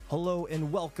Hello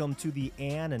and welcome to the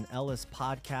Ann and Ellis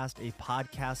podcast, a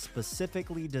podcast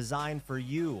specifically designed for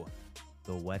you,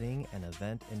 the wedding and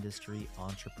event industry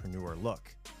entrepreneur.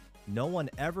 Look, no one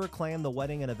ever claimed the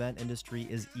wedding and event industry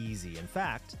is easy. In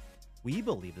fact, we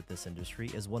believe that this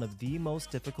industry is one of the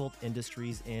most difficult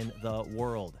industries in the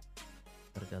world.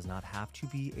 But it does not have to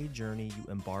be a journey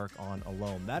you embark on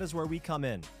alone. That is where we come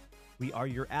in. We are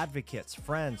your advocates,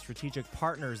 friends, strategic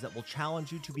partners that will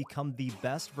challenge you to become the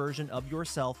best version of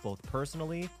yourself, both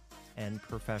personally and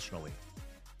professionally.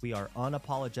 We are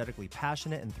unapologetically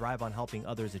passionate and thrive on helping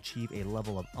others achieve a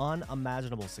level of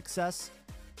unimaginable success,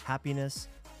 happiness,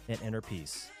 and inner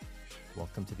peace.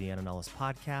 Welcome to the Ann and Ellis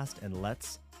podcast, and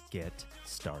let's get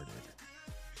started.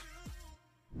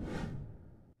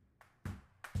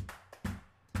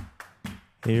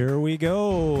 Here we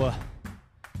go.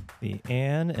 The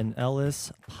Ann and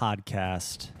Ellis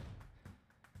podcast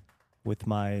with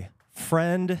my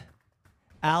friend,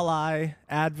 ally,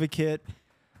 advocate,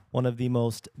 one of the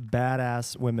most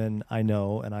badass women I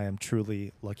know, and I am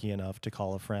truly lucky enough to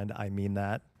call a friend. I mean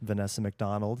that. Vanessa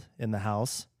McDonald in the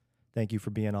house. Thank you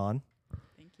for being on.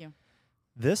 Thank you.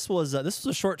 This was a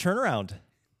short turnaround.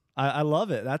 I love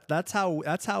it. That's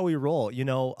how we roll. You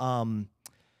know,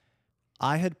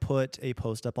 I had put a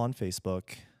post up on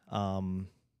Facebook.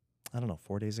 I don't know,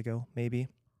 4 days ago, maybe,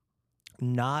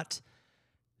 not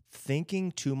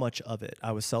thinking too much of it.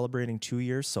 I was celebrating 2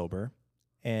 years sober,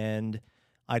 and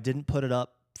I didn't put it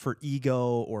up for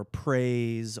ego or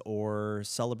praise or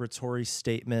celebratory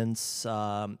statements.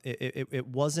 It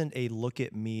wasn't a look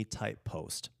at me type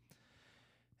post.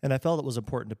 And I felt it was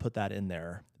important to put that in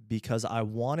there because I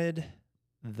wanted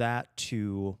that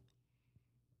to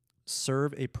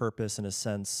serve a purpose in a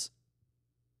sense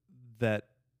that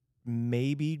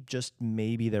maybe, just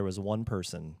maybe, there was one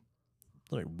person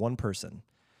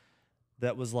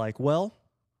that was like, well,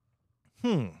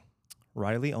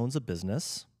 Riley owns a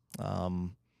business.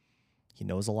 He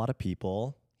knows a lot of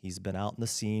people. He's been out in the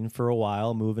scene for a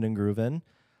while, moving and grooving.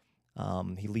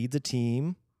 He leads a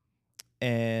team,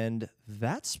 and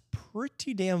that's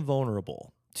pretty damn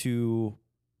vulnerable to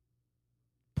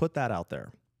put that out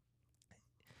there.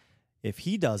 If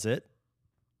he does it,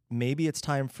 maybe it's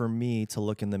time for me to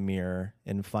look in the mirror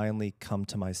and finally come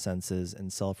to my senses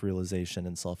and self-realization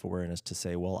and self-awareness to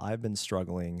say, well, I've been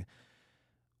struggling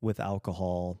with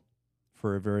alcohol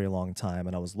for a very long time,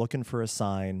 and I was looking for a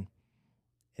sign,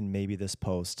 and maybe this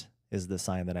post is the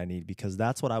sign that I need, because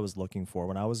that's what I was looking for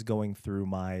when I was going through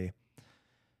my,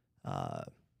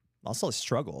 I'll say,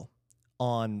 struggle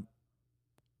on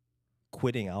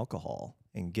quitting alcohol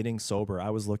and getting sober.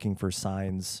 I was looking for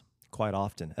signs quite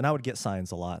often. And I would get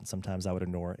signs a lot, and sometimes I would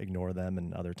ignore them,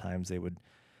 and other times they would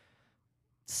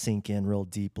sink in real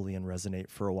deeply and resonate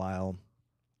for a while.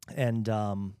 And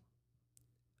I'm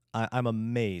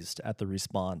amazed at the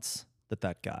response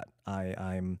that got.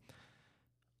 I'm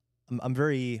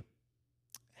very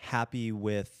happy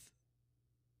with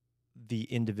the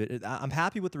individual. I'm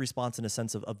happy with the response in a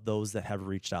sense of those that have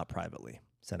reached out privately,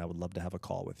 said, I would love to have a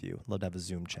call with you, love to have a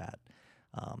Zoom chat.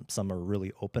 Some are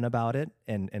really open about it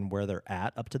and where they're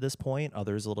at up to this point.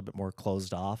 Others a little bit more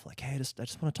closed off, like, hey, I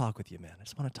just want to talk with you, man. I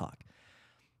just want to talk.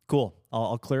 Cool.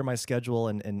 I'll clear my schedule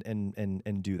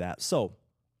and do that. So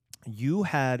you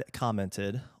had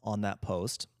commented on that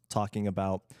post talking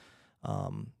about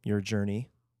your journey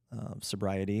of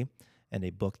sobriety and a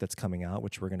book that's coming out,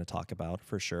 which we're going to talk about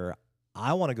for sure.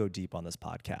 I want to go deep on this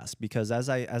podcast because as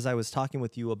I was talking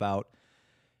with you about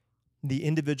the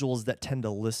individuals that tend to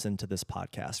listen to this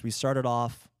podcast. We started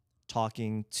off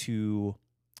talking to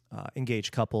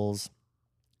engaged couples,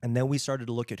 and then we started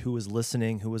to look at who was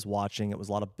listening, who was watching. It was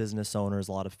a lot of business owners,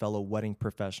 a lot of fellow wedding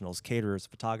professionals, caterers,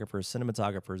 photographers,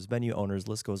 cinematographers, venue owners,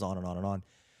 list goes on and on and on.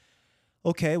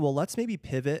 Okay, well, let's maybe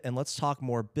pivot and let's talk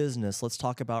more business. Let's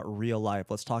talk about real life.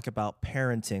 Let's talk about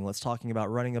parenting. Let's talking about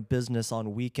running a business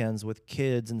on weekends with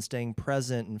kids and staying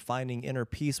present and finding inner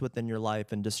peace within your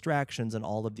life and distractions and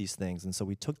all of these things. And so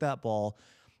we took that ball,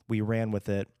 we ran with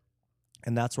it,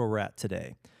 and that's where we're at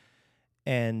today.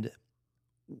 And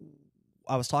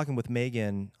I was talking with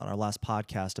Megan on our last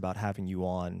podcast about having you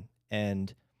on,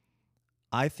 and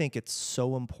I think it's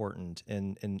so important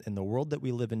in the world that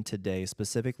we live in today,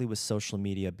 specifically with social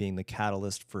media being the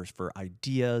catalyst for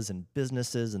ideas and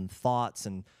businesses and thoughts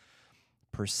and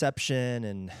perception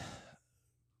and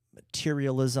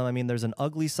materialism. I mean, there's an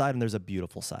ugly side and there's a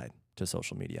beautiful side to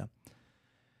social media.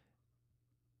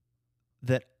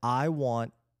 That I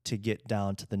want to get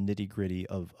down to the nitty-gritty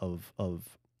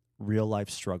of real life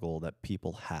struggle that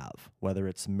people have, whether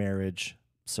it's marriage,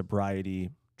 sobriety,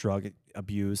 drug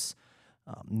abuse,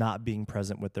 not being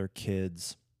present with their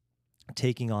kids,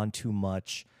 taking on too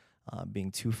much,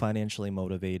 being too financially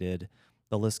motivated.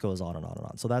 The list goes on and on and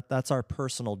on. So that's our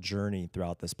personal journey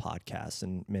throughout this podcast,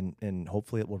 and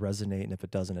hopefully it will resonate. And if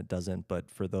it doesn't, it doesn't. But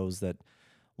for those that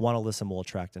want to listen, we'll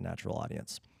attract a natural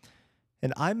audience.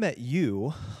 And I met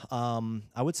you,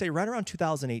 I would say right around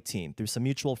 2018, through some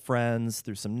mutual friends,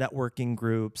 through some networking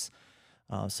groups.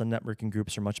 Some networking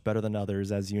groups are much better than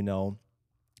others, as you know.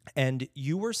 And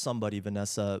you were somebody,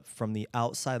 Vanessa, from the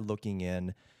outside looking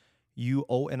in,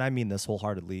 and I mean this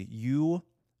wholeheartedly, you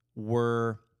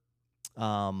were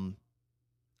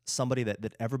somebody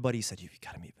that everybody said, you've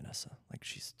got to meet Vanessa. Like,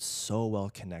 she's so well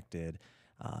connected.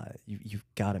 You've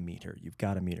got to meet her. You've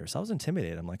got to meet her. So I was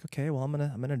intimidated. I'm like, okay, well, I'm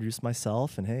gonna introduce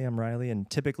myself, and hey, I'm Riley. And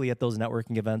typically at those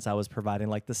networking events, I was providing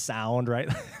like the sound, right?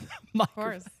 Of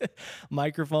course.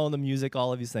 Microphone, the music,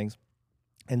 all of these things.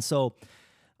 And so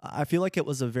I feel like it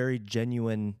was a very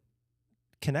genuine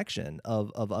connection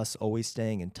of us always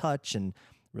staying in touch and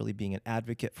really being an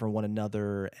advocate for one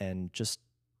another. And just,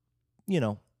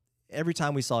 every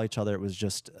time we saw each other, it was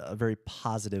just a very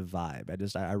positive vibe.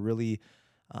 I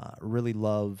really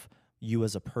love you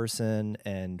as a person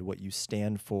and what you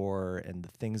stand for and the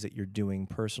things that you're doing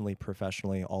personally,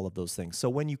 professionally, all of those things. So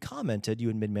when you commented, you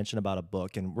had mentioned about a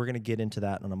book, and we're going to get into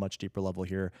that on a much deeper level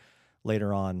here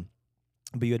later on.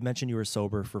 But you had mentioned you were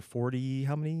sober for 40,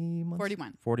 how many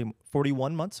months?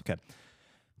 41 months? Okay. I'm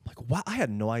like, wow, I had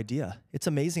no idea. It's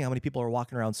amazing how many people are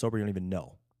walking around sober you don't even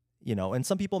know. And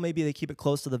some people, maybe they keep it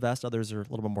close to the vest. Others are a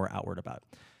little bit more outward about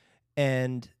it.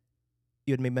 And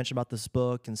you had made mention about this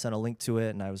book and sent a link to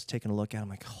it, and I was taking a look at it. I'm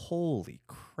like, holy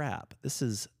crap, this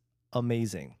is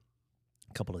amazing.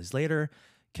 A couple of days later,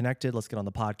 connected, let's get on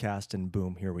the podcast, and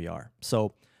boom, here we are.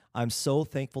 So I'm so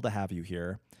thankful to have you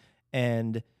here.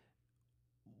 And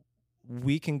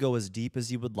we can go as deep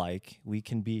as you would like. We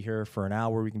can be here for an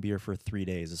hour. We can be here for 3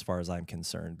 days as far as I'm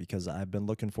concerned, because I've been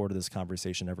looking forward to this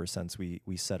conversation ever since we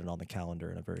set it on the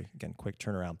calendar in a very, again, quick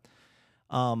turnaround.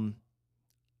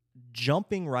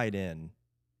 Jumping right in,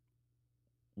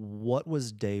 what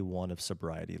was day one of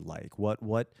sobriety like? What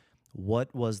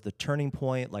was the turning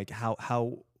point? Like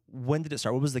when did it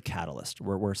start? What was the catalyst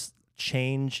where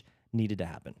change needed to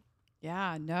happen?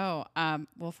 Yeah, no.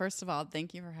 Well, first of all,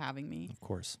 thank you for having me. Of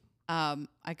course.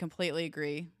 I completely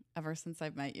agree. Ever since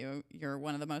I've met you, you're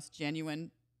one of the most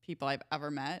genuine people I've ever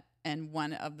met, and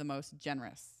one of the most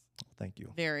generous. Thank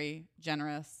you. Very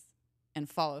generous, and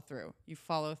follow through. You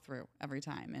follow through every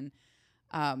time. And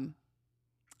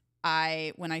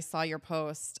when I saw your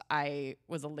post, I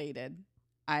was elated.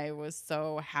 I was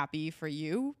so happy for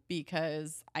you,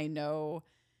 because I know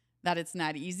that it's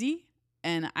not easy,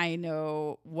 and I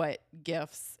know what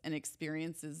gifts and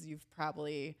experiences you've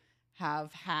probably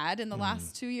have had in the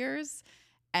last 2 years.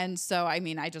 And so,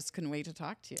 I just couldn't wait to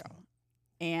talk to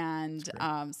you. And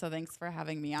so thanks for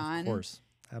having me on. Of course.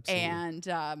 Absolutely.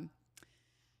 And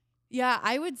yeah,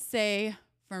 I would say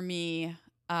for me,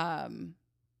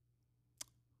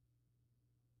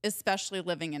 especially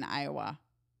living in Iowa,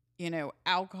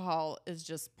 alcohol is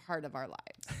just part of our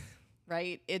lives,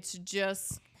 right? It's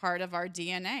just part of our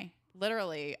DNA,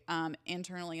 literally,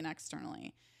 internally and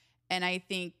externally. And I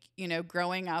think,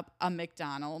 growing up a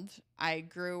McDonald, I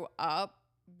grew up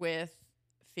with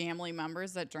family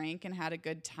members that drank and had a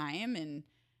good time.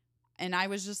 And I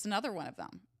was just another one of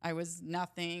them. I was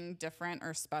nothing different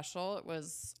or special.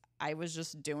 I was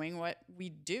just doing what we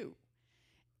do.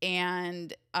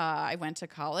 And I went to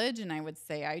college, and I would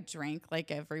say I drank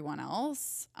like everyone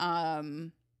else.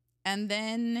 And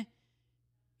then,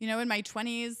 in my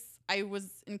 20s, I was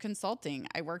in consulting.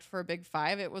 I worked for a Big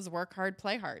Five. It was work hard,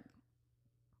 play hard.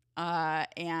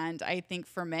 And I think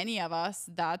for many of us,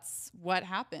 that's what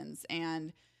happens.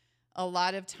 And a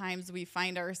lot of times we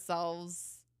find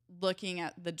ourselves looking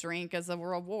at the drink as a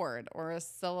reward or a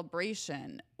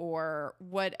celebration or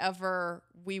whatever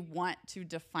we want to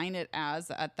define it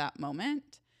as at that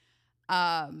moment.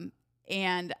 And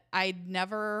I've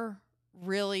never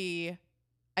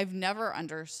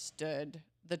understood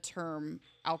the term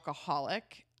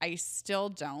alcoholic. I still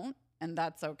don't, and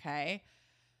that's okay.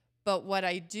 But what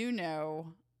I do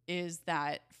know is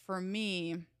that for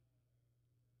me,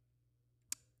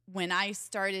 when I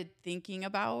started thinking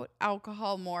about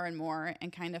alcohol more and more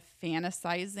and kind of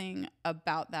fantasizing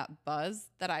about that buzz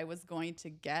that I was going to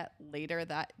get later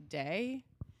that day,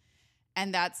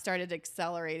 and that started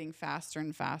accelerating faster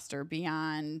and faster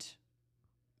beyond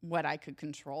what I could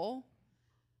control,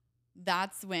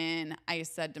 that's when I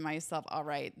said to myself, all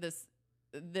right, this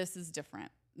is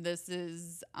different. This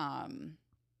is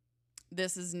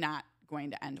not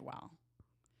going to end well.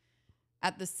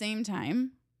 At the same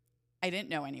time, I didn't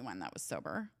know anyone that was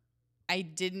sober. I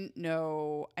didn't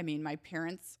know. I mean, my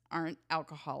parents aren't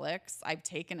alcoholics. I've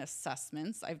taken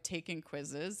assessments. I've taken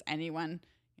quizzes. Anyone,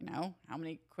 how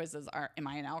many quizzes am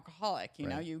I an alcoholic? You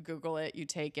know, you Google it, you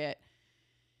take it.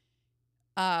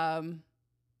 And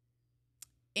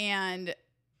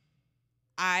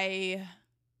I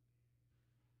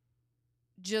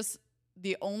just,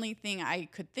 the only thing I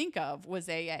could think of was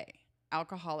AA,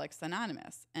 Alcoholics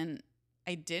Anonymous. And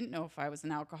I didn't know if I was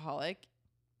an alcoholic.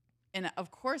 And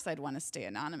of course I'd want to stay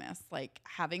anonymous, like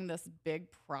having this big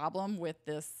problem with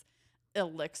this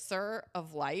elixir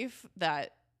of life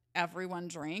that everyone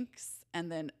drinks. And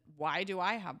then why do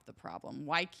I have the problem?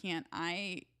 Why can't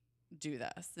I do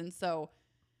this? And so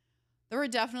there were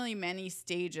definitely many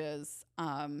stages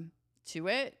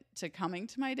to coming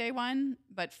to my day one.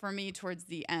 But for me, towards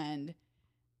the end,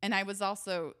 and I was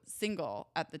also single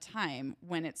at the time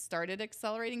when it started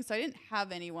accelerating. So I didn't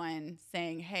have anyone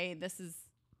saying, hey,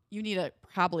 you need to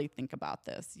probably think about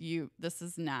this. This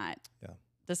is not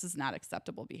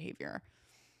acceptable behavior.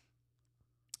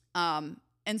 And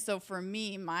so for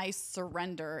me, my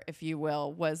surrender, if you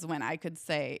will, was when I could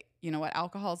say, you know what,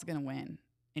 alcohol is going to win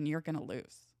and you're going to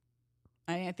lose.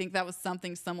 I think that was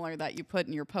something similar that you put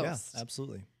in your post. Yeah,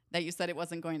 absolutely. That you said it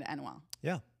wasn't going to end well.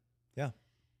 Yeah. Yeah.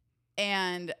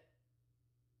 And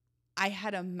I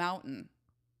had a mountain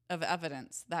of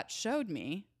evidence that showed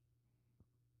me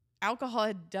alcohol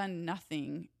had done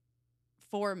nothing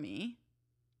for me.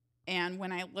 And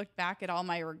when I looked back at all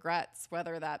my regrets,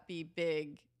 whether that be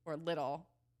big or little,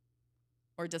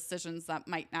 or decisions that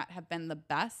might not have been the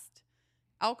best,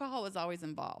 alcohol was always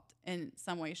involved in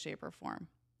some way, shape, or form.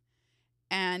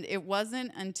 And it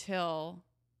wasn't until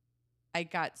I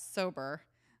got sober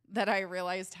that I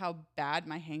realized how bad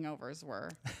my hangovers were.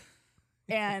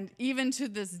 And even to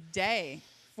this day,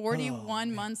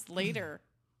 41 months later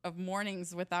of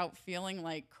mornings without feeling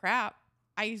like crap,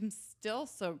 I'm still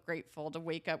so grateful to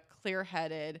wake up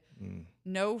clear-headed,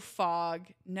 no fog,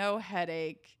 no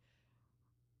headache.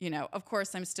 Of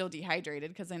course, I'm still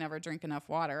dehydrated because I never drink enough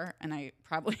water, and I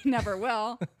probably never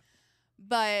will.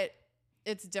 But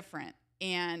it's different.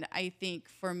 And I think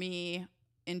for me,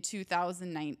 in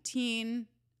 2019,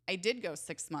 I did go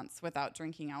 6 months without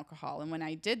drinking alcohol. And when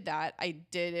I did that, I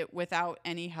did it without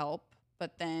any help.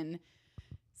 But then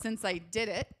since I did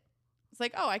it, it's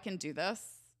like, oh, I can do this.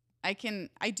 I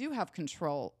do have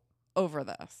control over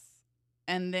this.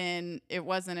 And then it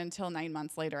wasn't until 9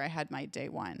 months later I had my day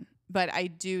one. But I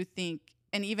do think,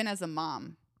 and even as a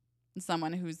mom,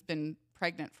 someone who's been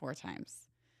pregnant 4 times,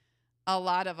 a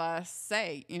lot of us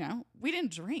say, we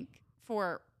didn't drink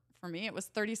for me, it was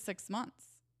 36 months.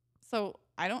 So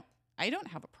I don't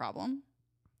have a problem.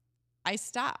 I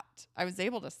stopped. I was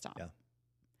able to stop. Yeah.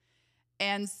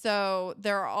 And so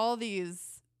there are all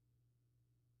these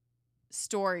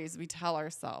stories we tell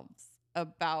ourselves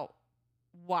about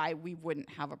why we wouldn't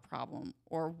have a problem,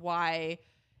 or why,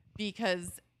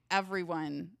 because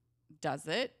everyone does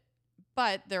it.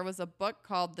 But there was a book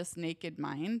called This Naked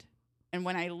Mind. And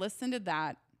when I listened to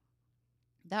that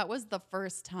was the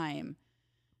first time,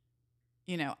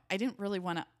 I didn't really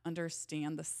want to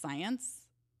understand the science.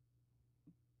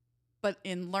 But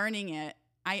in learning it,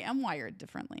 I am wired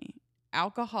differently.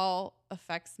 Alcohol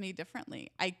affects me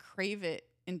differently. I crave it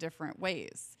in different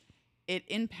ways. It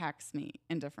impacts me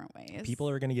in different ways. People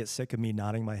are going to get sick of me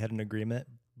nodding my head in agreement,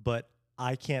 but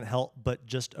I can't help but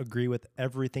just agree with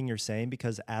everything you're saying,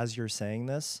 because as you're saying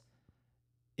this,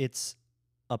 it's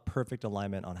a perfect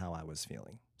alignment on how I was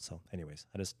feeling. So anyways,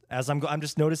 I'm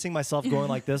just noticing myself going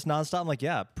like this nonstop. I'm like,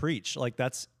 yeah, preach. Like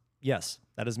yes,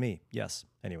 that is me. Yes.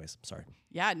 Anyways, sorry.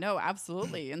 Yeah, no,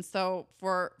 absolutely. And so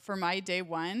for my day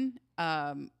one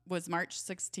was March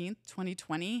 16th,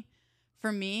 2020.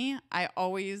 For me, I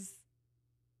always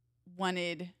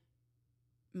wanted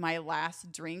my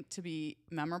last drink to be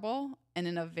memorable and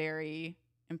in a very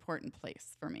important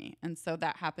place for me. And so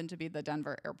that happened to be the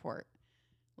Denver airport.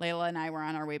 Layla and I were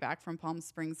on our way back from Palm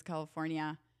Springs,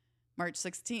 California, March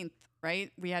 16th,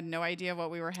 right? We had no idea what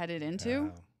we were headed into.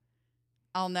 Wow.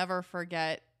 I'll never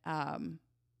forget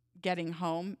getting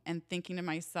home and thinking to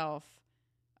myself,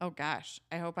 oh gosh,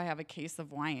 I hope I have a case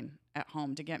of wine at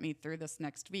home to get me through this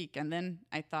next week. And then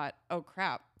I thought, oh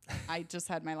crap, I just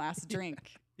had my last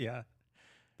drink. Yeah.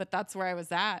 But that's where I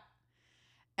was at.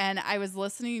 And I was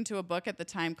listening to a book at the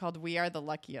time called We Are the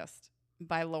Luckiest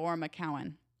by Laura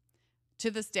McKowen.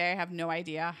 To this day, I have no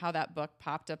idea how that book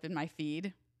popped up in my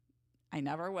feed. I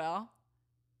never will.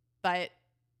 But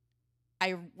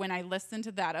when I listened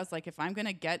to that, I was like, if I'm going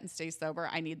to get and stay sober,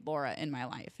 I need Laura in my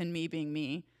life. And me being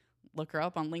me, look her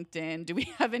up on LinkedIn. Do we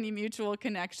have any mutual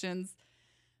connections?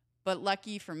 But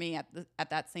lucky for me, at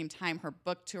that same time, her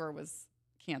book tour was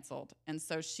canceled. And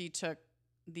so she took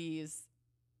these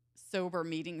sober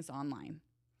meetings online.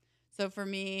 So for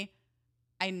me,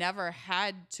 I never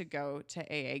had to go to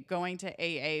AA. Going to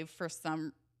AA for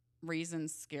some reason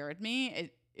scared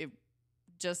me. It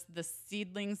just the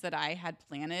seedlings that I had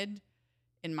planted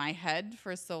in my head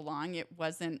for so long, it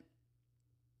wasn't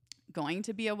going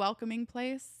to be a welcoming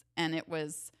place. And it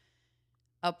was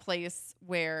a place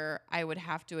where I would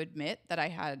have to admit that I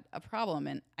had a problem.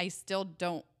 And I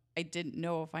didn't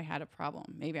know if I had a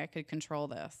problem. Maybe I could control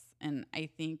this. And I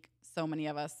think so many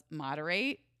of us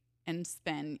moderate and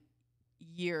spend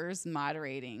years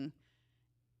moderating.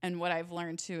 And what I've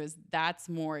learned too is that's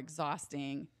more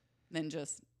exhausting than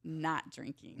just not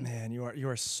drinking. Man, you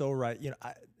are so right.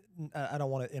 I don't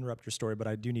want to interrupt your story, but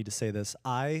I do need to say this.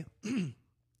 I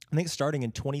think starting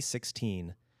in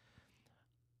 2016,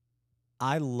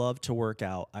 I love to work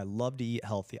out. I love to eat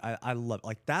healthy. I love,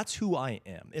 like, that's who I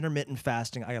am. Intermittent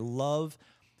fasting. I love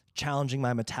challenging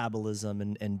my metabolism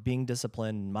and being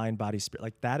disciplined, mind, body, spirit.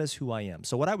 Like, that is who I am.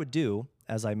 So what I would do,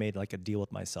 as I made like a deal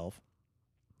with myself,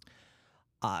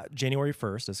 January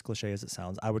 1st, as cliche as it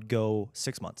sounds, I would go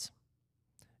 6 months.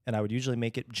 And I would usually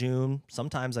make it June.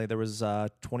 Sometimes there was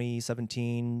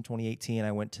 2017, 2018,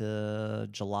 I went to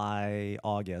July,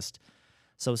 August.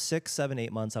 So 6, 7,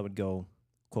 8 months I would go,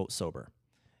 quote, sober.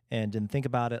 And didn't think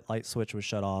about it. Light switch was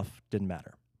shut off. Didn't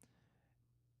matter.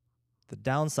 The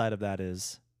downside of that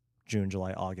is June,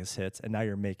 July, August hits, and now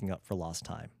you're making up for lost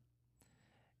time.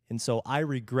 And so I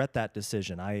regret that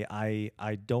decision. I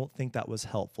don't think that was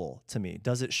helpful to me.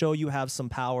 Does it show you have some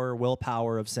power,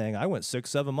 willpower of saying, I went 6,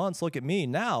 7 months, look at me.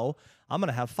 Now I'm going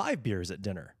to have 5 beers at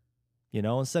dinner.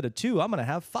 Instead of 2, I'm going to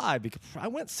have 5 because I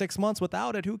went 6 months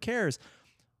without it. Who cares?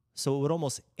 So it would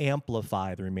almost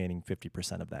amplify the remaining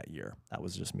 50% of that year. That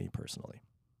was just me personally.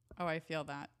 Oh, I feel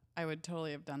that. I would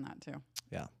totally have done that too.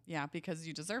 Yeah. Yeah, because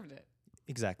you deserved it.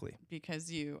 Exactly. Because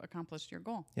you accomplished your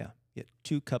goal. Yeah. You had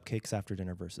 2 cupcakes after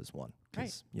dinner versus 1.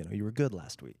 Because, Right. You were good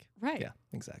last week. Right. Yeah,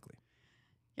 exactly.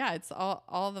 Yeah, it's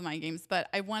all the mind games. But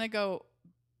I want to go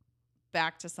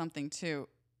back to something too.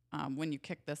 When you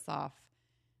kick this off,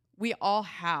 we all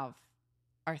have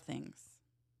our things.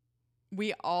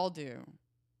 We all do.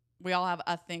 We all have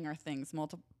a thing or things.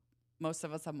 Most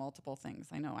of us have multiple things.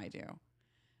 I know I do.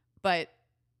 But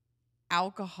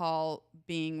alcohol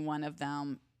being one of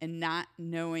them, and not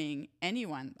knowing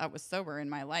anyone that was sober in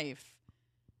my life,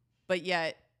 but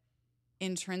yet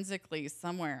intrinsically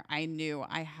somewhere I knew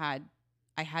I had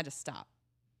to stop.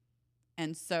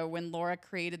 And so when Laura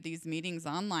created these meetings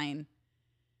online,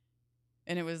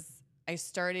 and I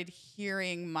started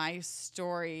hearing my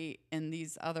story in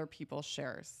these other people's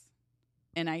shares.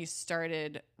 And I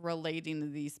started relating to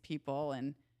these people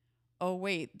and, oh,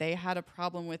 wait, they had a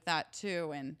problem with that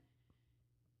too. And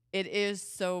it is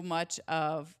so much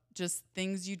of just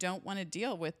things you don't want to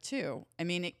deal with too. I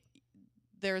mean,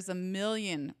 there's a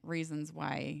million reasons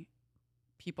why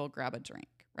people grab a drink,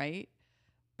 right?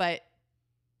 But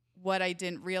what I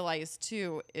didn't realize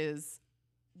too is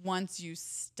once you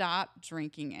stop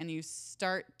drinking and you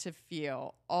start to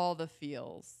feel all the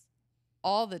feels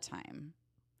all the time,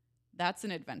 that's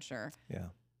an adventure. Yeah.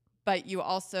 But you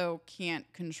also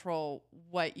can't control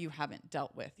what you haven't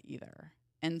dealt with either.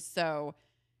 And so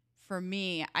for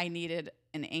me, I needed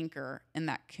an anchor in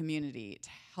that community to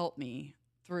help me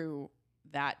through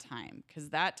that time. Because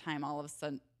that time, all of a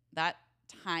sudden, that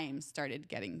time started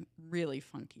getting really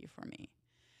funky for me.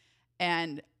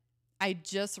 And I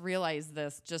just realized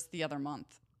this just the other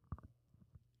month,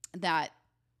 that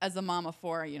as a mom of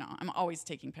 4, I'm always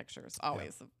taking pictures,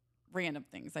 always, of random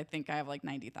things. I think I have like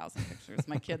 90,000 pictures.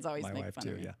 My kids always My make wife fun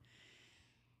too, of me. yeah.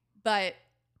 But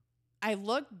I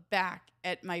look back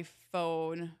at my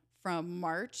phone from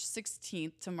March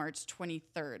 16th to March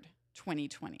 23rd,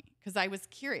 2020, because I was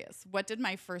curious. What did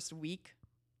my first week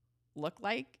look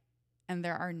like? And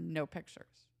there are no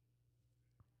pictures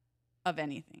of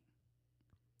anything.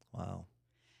 Wow.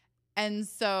 And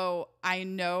so I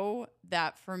know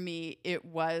that for me, it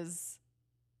was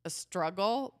a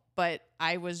struggle, but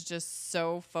I was just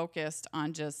so focused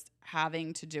on just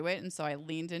having to do it. And so I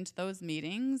leaned into those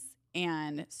meetings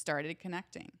and started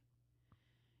connecting.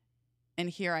 And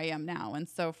here I am now. And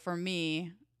so for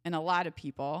me and a lot of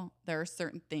people, there are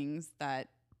certain things that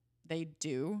they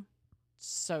do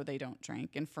so they don't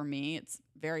drink. And for me, it's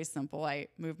very simple. I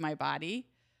move my body.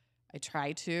 I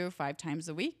try to 5 times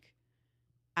a week.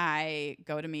 I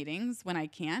go to meetings when I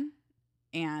can.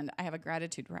 And I have a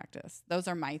gratitude practice. Those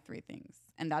are my 3 things.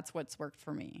 And that's what's worked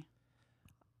for me.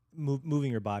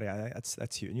 Moving your body,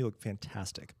 that's you. And you look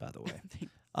fantastic, by the way.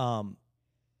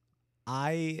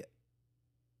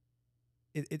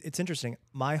 it's interesting.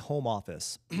 My home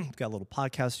office, got a little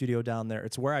podcast studio down there.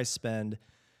 It's where I spend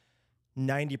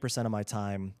 90% of my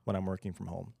time when I'm working from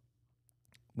home.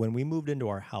 When we moved into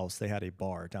our house, they had a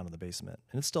bar down in the basement,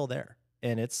 and it's still there.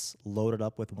 And it's loaded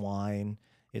up with wine.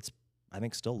 It's, I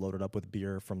think, still loaded up with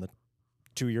beer from the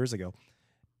 2 years ago.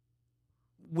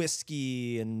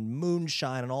 Whiskey and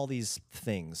moonshine and all these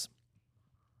things.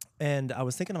 And I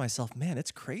was thinking to myself, man,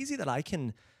 it's crazy that I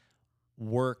can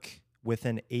work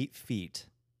within 8 feet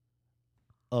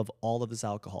of all of this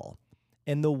alcohol.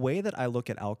 And the way that I look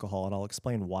at alcohol, and I'll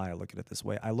explain why I look at it this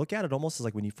way, I look at it almost as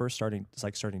like when you first starting, it's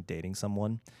like starting dating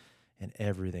someone and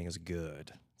everything is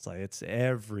good. It's like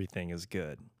everything is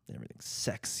good. Everything's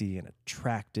sexy and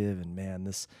attractive, and man,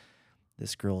 this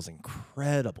girl's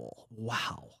incredible.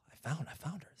 Wow. I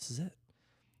found her. This is it.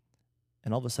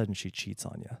 And all of a sudden she cheats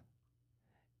on you.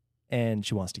 And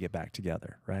she wants to get back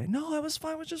together, right? No, I was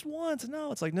fine with just once.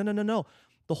 No, it's like, no.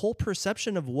 The whole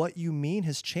perception of what you mean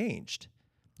has changed.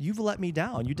 You've let me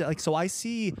down. So I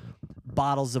see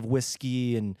bottles of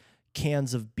whiskey and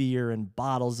cans of beer and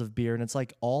bottles of beer, and it's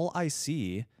like all I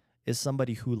see is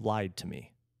somebody who lied to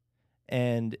me.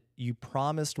 And you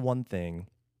promised one thing,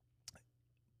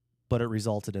 but it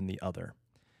resulted in the other.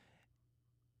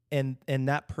 And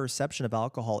that perception of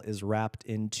alcohol is wrapped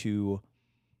into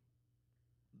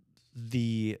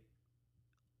the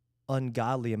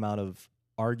ungodly amount of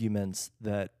arguments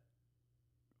that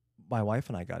my wife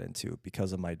and I got into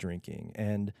because of my drinking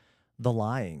and the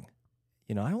lying.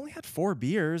 You know, I only had 4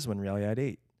 beers when really I had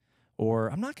 8. Or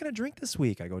I'm not going to drink this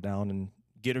week. I go down and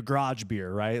get a garage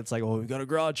beer, right? It's like, oh, we've got a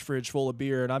garage fridge full of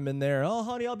beer and I'm in there. Oh,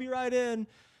 honey, I'll be right in.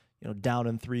 You know, down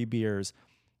in 3 beers.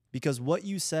 Because what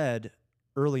you said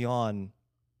early on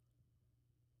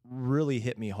really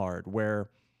hit me hard, where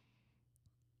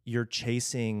you're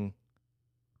chasing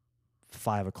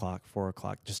 5 o'clock, 4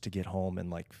 o'clock just to get home,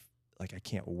 and like I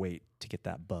can't wait to get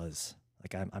that buzz.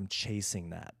 Like I'm chasing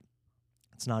that.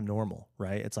 It's not normal,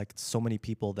 right? It's like so many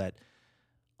people that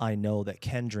I know that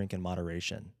can drink in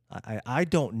moderation. I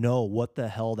don't know what the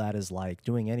hell that is like.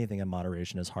 Doing anything in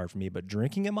moderation is hard for me, but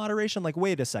drinking in moderation, like,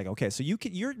 wait a second. Okay, so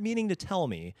you're meaning to tell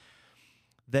me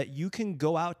that you can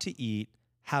go out to eat,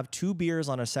 have 2 beers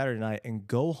on a Saturday night, and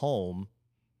go home,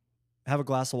 have a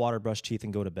glass of water, brush teeth,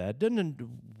 and go to bed?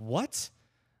 What?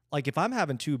 Like, if I'm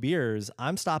having 2 beers,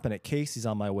 I'm stopping at Casey's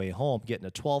on my way home, getting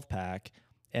a 12-pack,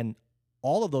 and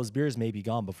all of those beers may be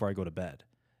gone before I go to bed.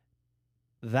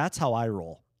 That's how I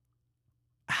roll.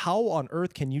 How on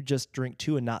earth can you just drink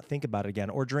 2 and not think about it again?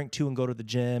 Or drink 2 and go to the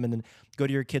gym and then go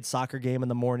to your kid's soccer game in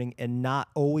the morning and not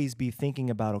always be thinking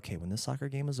about, okay, when this soccer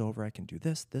game is over, I can do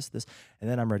this, and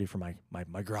then I'm ready for my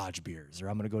garage beers, or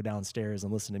I'm going to go downstairs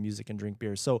and listen to music and drink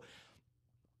beers. So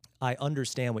I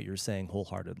understand what you're saying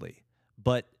wholeheartedly,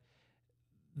 but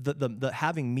the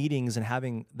having meetings and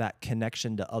having that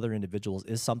connection to other individuals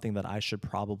is something that I should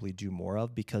probably do more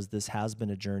of, because this has been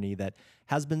a journey that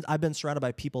I've been surrounded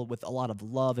by people with a lot of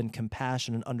love and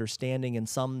compassion and understanding, and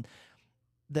some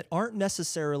that aren't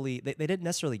necessarily, they didn't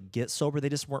necessarily get sober. They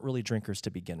just weren't really drinkers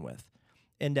to begin with.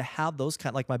 And to have those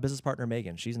like my business partner,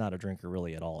 Megan, she's not a drinker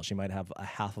really at all. She might have a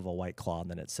half of a White Claw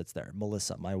and then it sits there.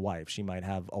 Melissa, my wife, she might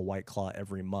have a White Claw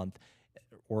every month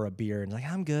or a beer, and like,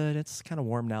 I'm good. It's kind of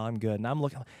warm now. I'm good. And I'm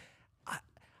looking,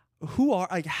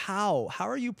 how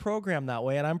are you programmed that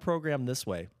way? And I'm programmed this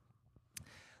way.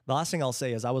 The last thing I'll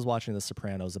say is I was watching The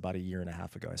Sopranos about 1.5 years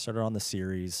ago. I started on the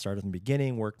series, started in the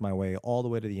beginning, worked my way all the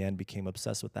way to the end, became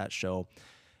obsessed with that show.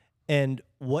 And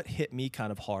what hit me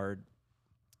kind of hard,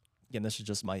 again, this is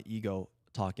just my ego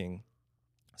talking,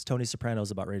 is Tony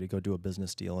Soprano's about ready to go do a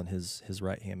business deal, and his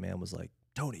right-hand man was like,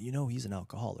 Tony, you know he's an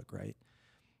alcoholic, right?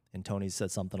 And Tony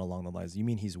said something along the lines, you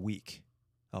mean he's weak?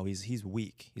 Oh, he's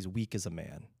weak. He's weak as a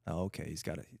man. Oh, okay. He's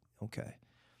got it. Okay.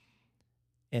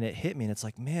 And it hit me, and it's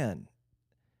like, man,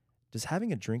 does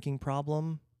having a drinking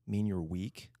problem mean you're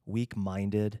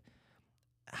weak-minded?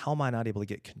 How am I not able to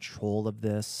get control of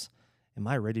this? Am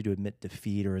I ready to admit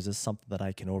defeat, or is this something that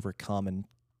I can overcome? And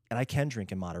I can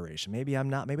drink in moderation. Maybe I'm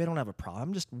not. Maybe I don't have a problem.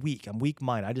 I'm just weak. I'm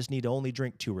weak-minded. I just need to only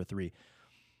drink 2 or 3.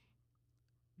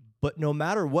 But no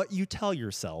matter what you tell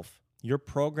yourself, you're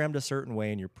programmed a certain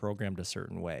way and you're programmed a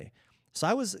certain way. So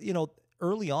I was,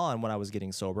 early on when I was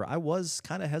getting sober, I was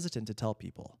kind of hesitant to tell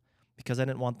people because I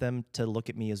didn't want them to look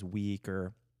at me as weak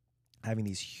or having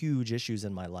these huge issues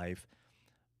in my life.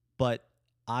 But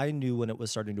I knew when it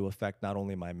was starting to affect not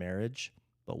only my marriage,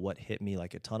 but what hit me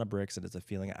like a ton of bricks. And it's a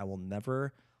feeling I will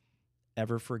never,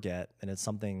 ever forget. And it's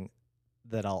something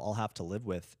that I'll have to live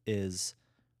with, is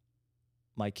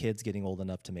my kids getting old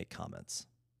enough to make comments.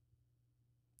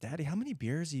 Daddy, how many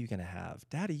beers are you going to have?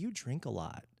 Daddy, you drink a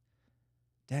lot.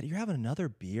 Daddy, you're having another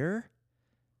beer?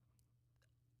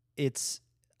 it's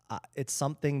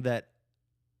something that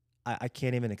I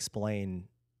can't even explain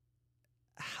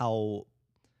how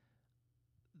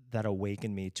that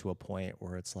awakened me to a point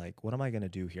where it's like, what am I going to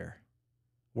do here?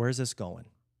 Where is this going?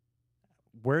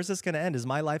 Where is this going to end? Is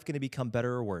my life going to become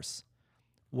better or worse?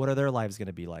 What are their lives going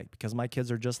to be like? Because my kids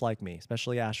are just like me,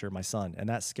 especially Asher, my son, and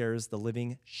that scares the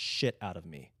living shit out of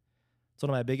me. It's one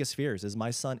of my biggest fears is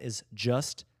my son is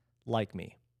just like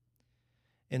me.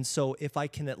 And so if I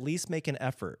can at least make an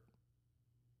effort,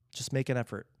 just make an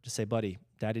effort, just say, buddy,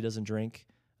 daddy doesn't drink.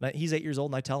 He's 8 years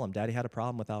old, and I tell him, daddy had a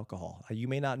problem with alcohol. You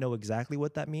may not know exactly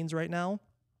what that means right now,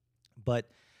 but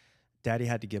daddy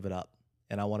had to give it up,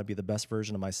 and I want to be the best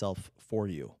version of myself for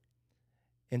you.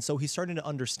 And so he's starting to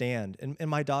understand, and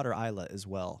my daughter Isla as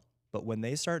well. But when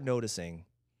they start noticing,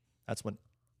 that's when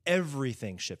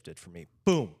everything shifted for me.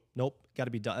 Boom. Nope, got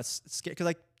to be done. It's scary because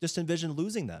I just envisioned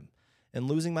losing them and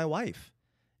losing my wife.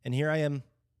 And here I am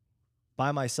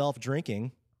by myself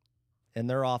drinking, and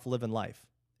they're off living life.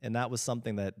 And that was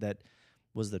something that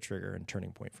was the trigger and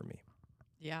turning point for me.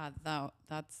 Yeah,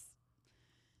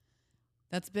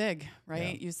 that's big,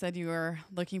 right? Yeah. You said you were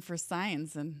looking for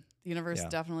signs, and the universe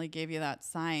definitely gave you that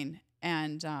sign.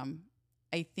 And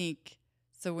I think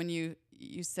so. When you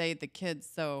say the kids,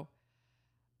 so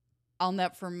I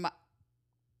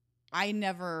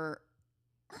never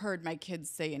heard my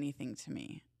kids say anything to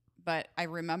me, but I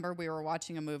remember we were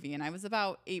watching a movie, and I was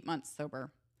about 8 months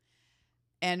sober.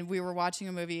 And we were watching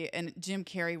a movie, and Jim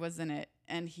Carrey was in it,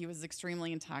 and he was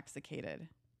extremely intoxicated.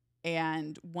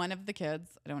 And one of the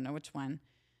kids, I don't know which one,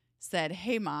 said,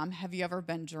 "Hey, Mom, have you ever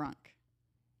been drunk?"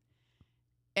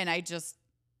 And I just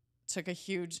took a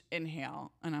huge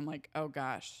inhale, and I'm like, oh,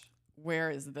 gosh, where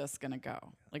is this going to go?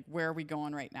 Like, where are we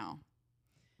going right now?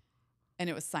 And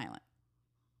it was silent.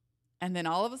 And then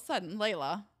all of a sudden,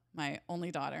 Layla, my only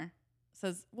daughter,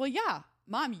 says, well, yeah,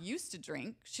 Mom used to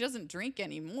drink. She doesn't drink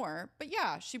anymore, but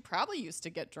yeah, she probably used to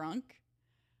get drunk.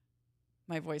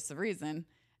 My voice of reason.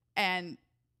 And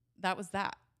that was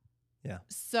that. Yeah.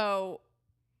 So,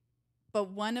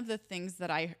 but one of the things that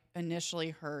I initially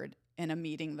heard in a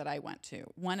meeting that I went to,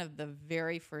 one of the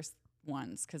very first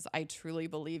ones, because I truly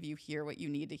believe you hear what you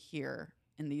need to hear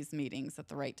in these meetings at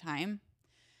the right time.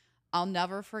 I'll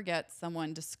never forget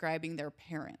someone describing their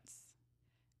parents.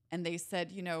 And they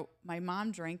said, my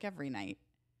mom drank every night,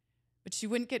 but she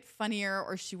wouldn't get funnier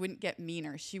or she wouldn't get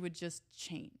meaner. She would just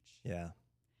change. Yeah.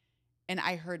 And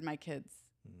I heard my kids.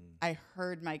 I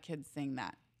heard my kids saying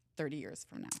that 30 years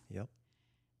from now. Yep.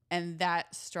 And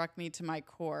that struck me to my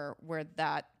core where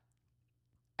that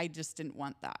I just didn't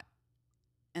want that.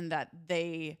 And that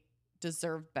they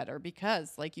deserved better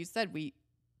because, like you said,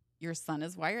 your son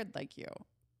is wired like you.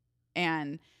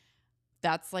 And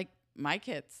that's like my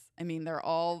kids. I mean, they're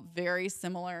all very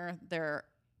similar.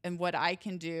 And what I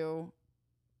can do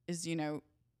is,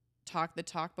 talk the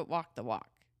talk, but walk the walk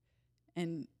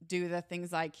and do the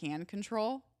things I can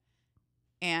control.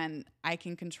 And I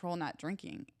can control not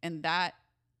drinking. And that,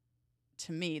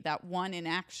 to me, that one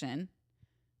inaction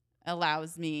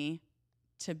allows me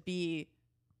to be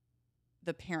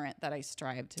the parent that I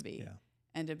strive to be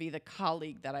and to be the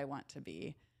colleague that I want to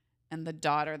be and the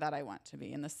daughter that I want to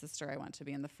be and the sister I want to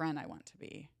be and the friend I want to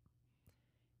be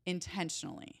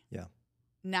intentionally. Yeah.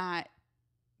 Not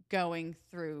going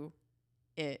through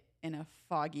it in a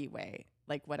foggy way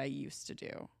like what I used to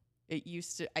do.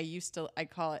 I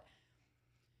call it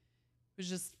was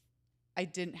just, I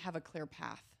didn't have a clear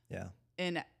path. Yeah.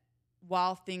 And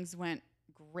while things went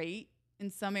great in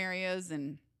some areas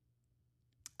and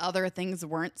other things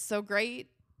weren't so great,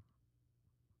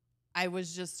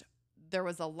 there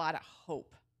was a lot of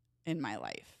hope in my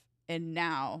life. And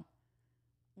now,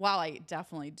 while I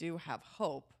definitely do have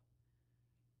hope,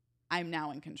 I'm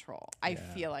now in control. I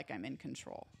feel like I'm in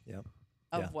control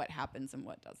of what happens and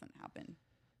what doesn't happen.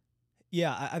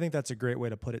 Yeah, I think that's a great way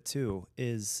to put it too,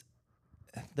 is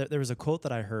there was a quote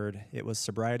that I heard. It was,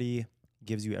 sobriety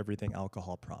gives you everything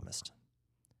alcohol promised.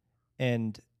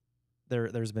 And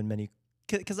there's been many,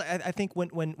 because I think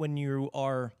when you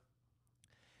are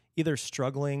either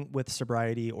struggling with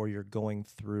sobriety or you're going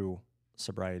through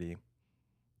sobriety,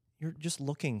 you're just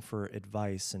looking for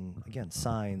advice and, again,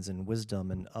 signs and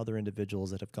wisdom and other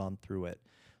individuals that have gone through it.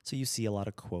 So you see a lot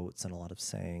of quotes and a lot of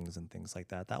sayings and things like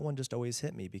that. That one just always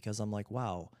hit me because I'm like,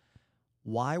 wow,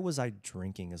 why was I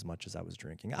drinking as much as I was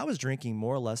drinking? I was drinking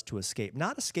more or less to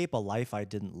not escape a life I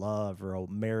didn't love or a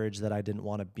marriage that I didn't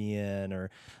want to be in or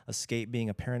escape being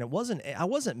a parent. I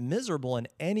wasn't miserable in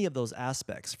any of those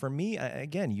aspects. For me,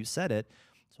 again, you said it,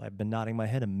 so I've been nodding my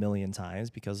head a million times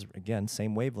because, again,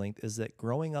 same wavelength, is that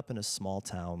growing up in a small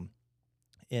town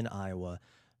in Iowa,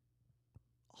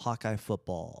 Hawkeye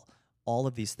football, all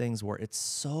of these things where it's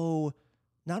so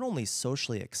not only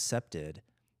socially accepted,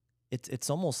 it's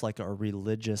almost like a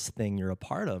religious thing you're a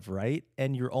part of, right?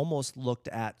 And you're almost looked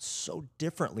at so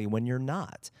differently when you're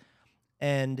not.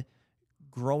 And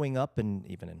growing up and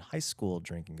even in high school,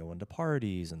 drinking, going to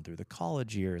parties and through the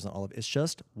college years and all of it's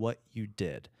just what you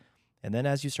did. And then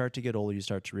as you start to get older, you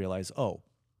start to realize, oh,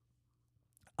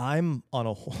 I'm on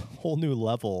a whole new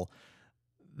level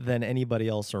than anybody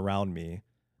else around me.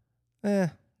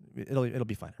 It'll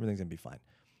be fine. Everything's gonna be fine.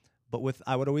 But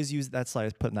I would always use that slide I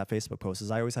put in that Facebook post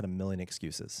is I always had a million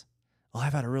excuses. Oh,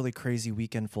 I've had a really crazy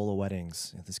weekend full of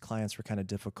weddings. These clients were kind of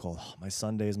difficult. Oh, my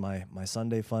Sunday's my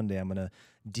Sunday fun day. I'm going to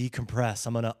decompress.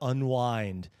 I'm going to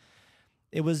unwind.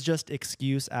 It was just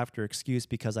excuse after excuse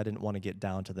because I didn't want to get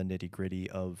down to the nitty gritty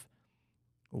of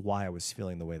why I was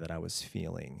feeling the way that I was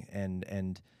feeling.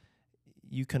 And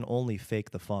you can only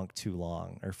fake the funk too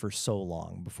long or for so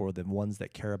long before the ones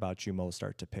that care about you most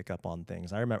start to pick up on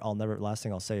things. I remember, last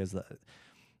thing I'll say is that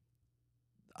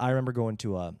I remember going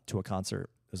to a concert.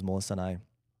 It was Melissa and I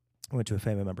went to a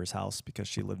family member's house because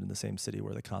she lived in the same city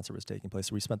where the concert was taking place.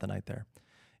 So we spent the night there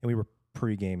and we were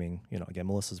pre-gaming. You know, again,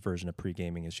 Melissa's version of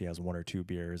pre-gaming is she has 1 or 2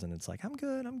 beers and it's like, I'm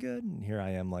good. And here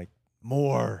I am like,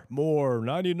 more.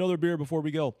 I need another beer before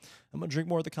we go. I'm going to drink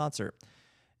more at the concert.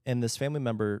 And this family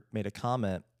member made a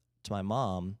comment to my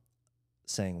mom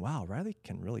saying, wow, Riley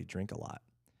can really drink a lot.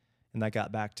 And that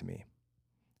got back to me.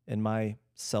 And my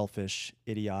selfish,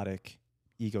 idiotic,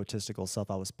 egotistical self,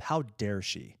 how dare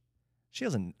she? She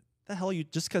doesn't, the hell you,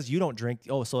 just because you don't drink,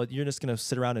 oh, so you're just going to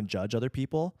sit around and judge other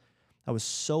people? I was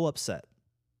so upset.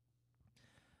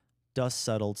 Dust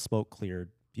settled, smoke cleared,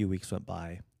 a few weeks went by.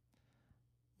 I'm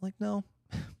like, no,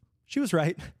 she was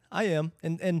right. I am.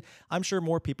 And I'm sure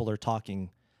more people are talking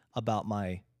about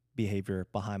my behavior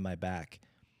behind my back.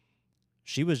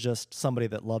 She was just somebody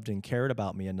that loved and cared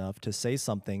about me enough to say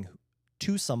something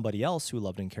to somebody else who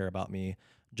loved and cared about me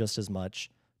just as much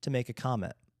to make a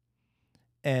comment.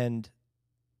 And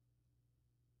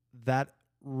that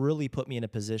really put me in a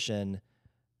position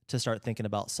to start thinking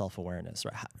about self-awareness,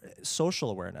 right? Social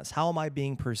awareness. How am I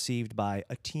being perceived by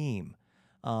a team?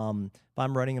 If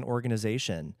I'm running an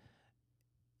organization,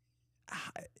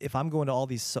 if I'm going to all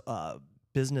these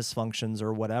business functions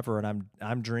or whatever, and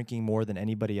I'm drinking more than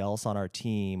anybody else on our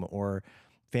team, or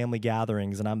family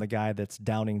gatherings, and I'm the guy that's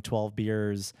downing 12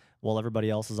 beers while everybody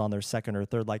else is on their second or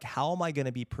third, like, how am I going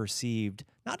to be perceived,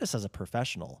 not just as a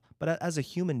professional, but as a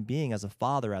human being, as a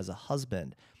father, as a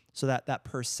husband? So that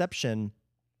perception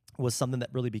was something that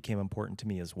really became important to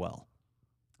me as well.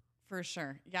 For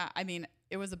sure. Yeah. I mean,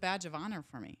 it was a badge of honor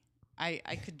for me.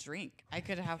 I could drink. I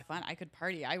could have fun. I could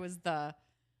party. I was the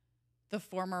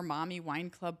former Mommy Wine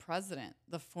Club president,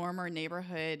 the former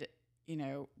neighborhood,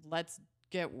 let's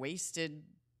get wasted,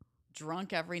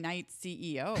 drunk every night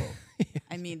CEO.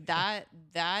 I mean,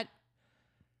 that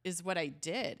is what I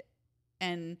did.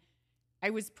 And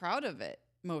I was proud of it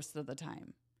most of the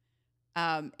time.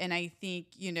 And I think,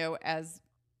 as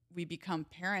we become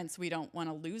parents, we don't want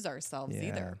to lose ourselves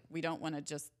either. We don't want to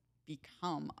just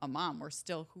become a mom. We're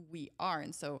still who we are.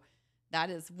 And so that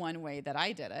is one way that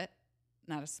I did it.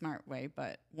 Not a smart way,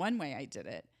 but one way I did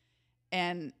it.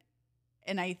 And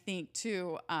I think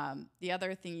too, the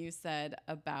other thing you said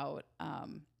about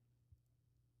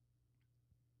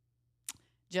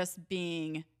just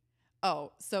being,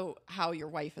 so how your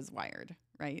wife is wired,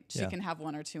 right? She can have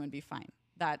 1 or 2 and be fine.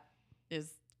 That is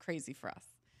crazy for us.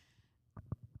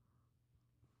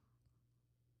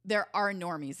 There are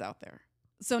normies out there.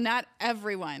 So not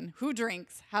everyone who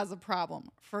drinks has a problem,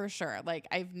 for sure. Like,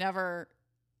 I've never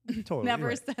said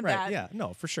that. Right. Yeah,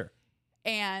 no, for sure.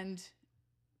 And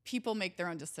people make their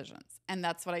own decisions. And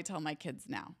that's what I tell my kids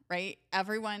now, right?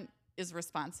 Everyone is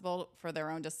responsible for their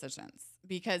own decisions,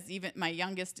 because even my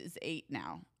youngest is 8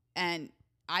 now. And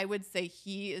I would say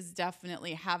he is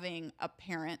definitely having a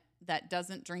parent that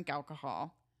doesn't drink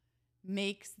alcohol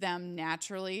makes them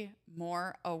naturally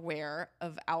more aware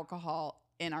of alcohol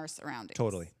in our surroundings.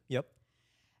 Totally. Yep.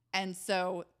 And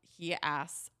so he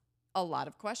asks a lot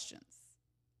of questions.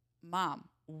 Mom,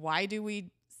 why do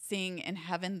we sing "In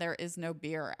Heaven There Is No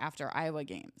Beer" after Iowa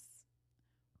games?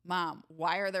 Mom,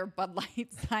 why are there Bud Light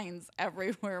signs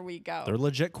everywhere we go? They're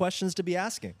legit questions to be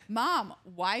asking. Mom,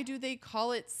 why do they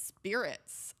call it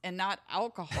spirits and not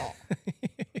alcohol?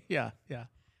 Yeah.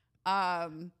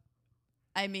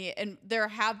 I mean, and there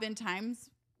have been times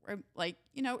where, like,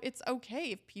 it's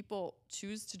okay if people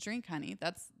choose to drink, honey.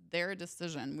 That's their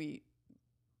decision.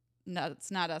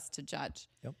 It's not us to judge.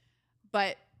 Yep.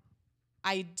 But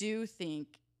I do think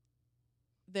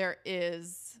there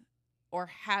is or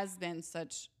has been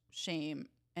such shame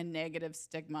and negative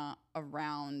stigma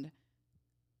around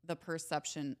the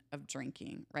perception of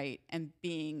drinking, right? And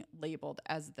being labeled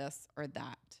as this or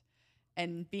that,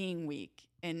 and being weak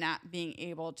and not being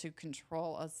able to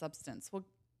control a substance. Well,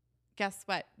 guess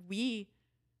what? We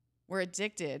were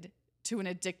addicted to an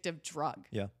addictive drug.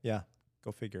 Yeah. Yeah.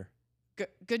 Go figure.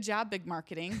 Good job, big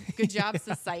marketing. Good job,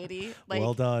 society. Like,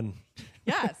 well done.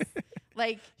 Yes.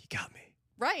 Like, You got me.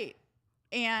 right.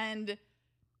 And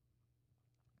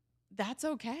that's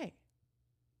okay.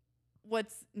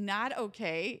 What's not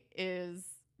okay is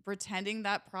pretending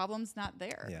that problem's not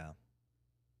there. Yeah.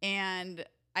 And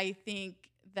I think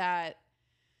that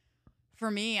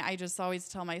for me, I just always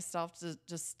tell myself to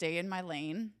just stay in my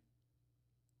lane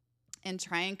and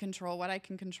try and control what I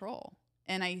can control.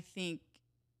 And I think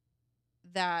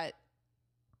that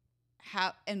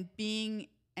being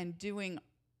and doing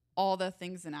all the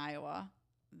things in Iowa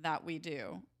that we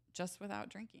do just without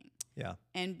drinking. Yeah.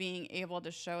 And being able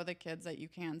to show the kids that you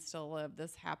can still live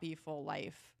this happy, full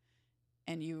life,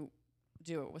 and you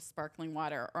do it with sparkling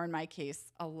water, or in my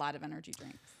case, a lot of energy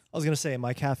drinks. I was going to say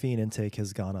my caffeine intake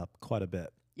has gone up quite a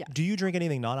bit. Yeah. Do you drink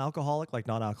anything non-alcoholic, like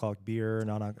non-alcoholic beer,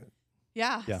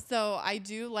 Yeah. Yeah. So I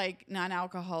do like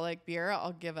non-alcoholic beer.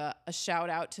 I'll give a shout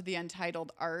out to the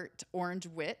Untitled Art Orange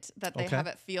Wit that they Okay. have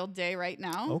at Field Day right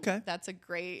now. Okay. That's a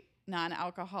great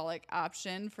non-alcoholic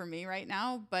option for me right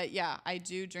now. But yeah, I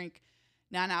do drink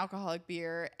non-alcoholic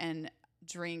beer and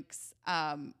drinks.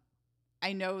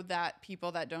 I know that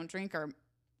people that don't drink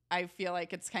I feel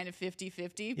like it's kind of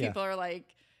 50-50. Yeah. People are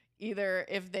like, either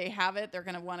if they have it, they're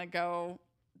going to want to go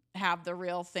have the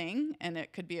real thing, and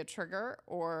it could be a trigger,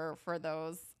 or for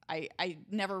those, I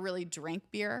never really drank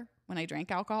beer when I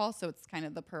drank alcohol, so it's kind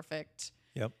of the perfect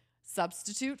Yep.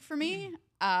 substitute for me.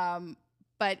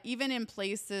 But even in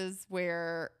places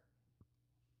where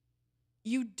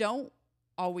you don't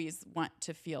always want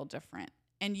to feel different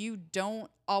and you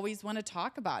don't always want to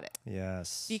talk about it,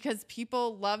 Yes. because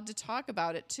people love to talk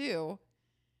about it too.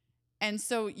 And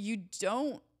so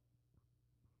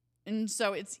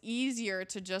it's easier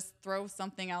to just throw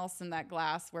something else in that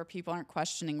glass where people aren't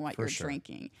questioning what For you're sure.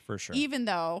 drinking, For sure. even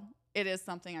though it is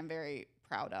something I'm very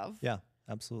proud of. Yeah,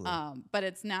 absolutely. But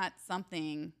it's not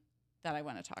something that I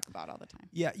want to talk about all the time.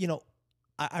 Yeah,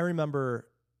 I remember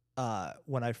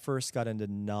when I first got into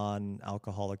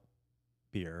non-alcoholic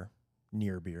beer,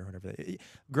 near beer, whatever.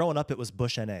 Growing up, it was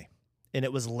Busch NA, and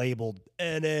it was labeled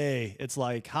NA. It's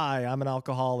like, hi, I'm an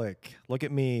alcoholic. Look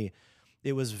at me.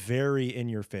 It was very in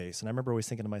your face. And I remember always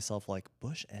thinking to myself, like,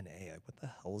 Busch NA, like, what the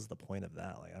hell is the point of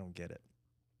that? Like, I don't get it.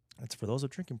 It's for those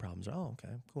with drinking problems. Oh,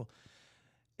 okay, cool.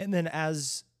 And then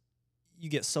as you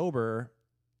get sober,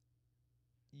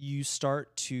 you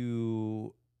start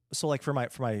to, so like for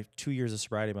my 2 years of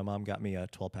sobriety, my mom got me a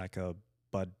 12-pack of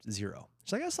Bud Zero.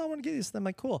 She's like, I just want to get these. I'm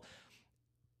like, cool.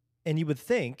 And you would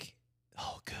think,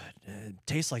 oh, good. It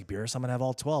tastes like beer, so I'm going to have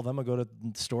all 12. I'm going to go to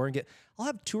the store and I'll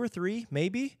have 2 or 3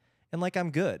 maybe, and like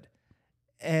I'm good.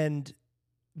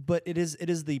 But it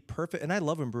is the perfect, and I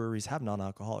love when breweries have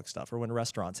non-alcoholic stuff, or when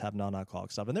restaurants have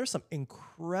non-alcoholic stuff. And there's some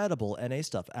incredible NA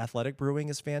stuff. Athletic Brewing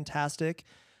is fantastic.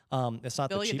 It's not $1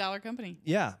 billion company.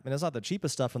 Yeah, and it's not the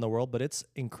cheapest stuff in the world, but it's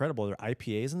incredible. Their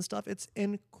IPAs and stuff. It's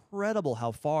incredible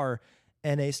how far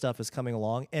NA stuff is coming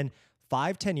along. And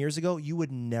 5-10 years ago, you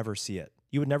would never see it.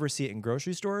 You would never see it in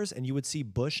grocery stores, and you would see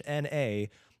Busch NA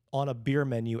on a beer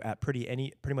menu at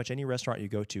pretty much any restaurant you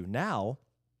go to. Now,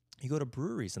 you go to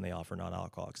breweries and they offer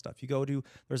non-alcoholic stuff.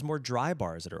 There's more dry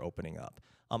bars that are opening up.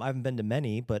 I haven't been to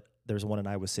many, but there's one in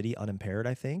Iowa City, Unimpaired,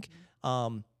 I think,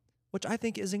 which I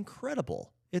think is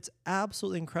incredible. It's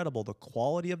absolutely incredible. The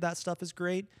quality of that stuff is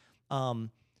great.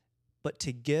 But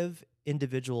to give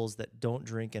individuals that don't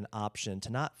drink an option to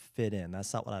not fit in,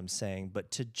 that's not what I'm saying, but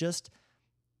to just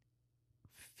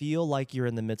feel like you're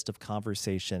in the midst of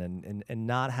conversation and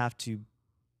not have to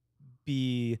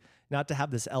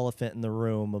have this elephant in the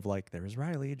room of like, there's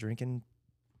Riley drinking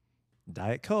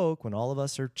Diet Coke when all of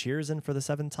us are cheersing for the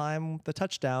 7th time the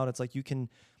touchdown. It's like you can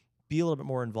be a little bit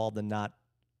more involved and not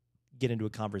get into a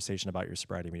conversation about your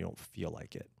sobriety when you don't feel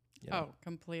like it. Oh,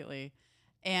 completely.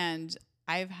 And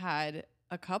I've had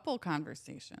a couple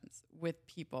conversations with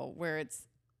people where it's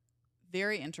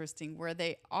very interesting, where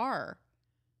they are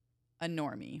a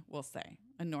normie, we'll say.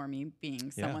 A normie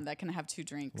being someone that can have 2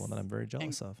 drinks. One that I'm very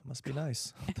jealous of. It must be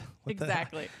nice.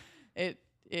 Exactly.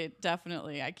 It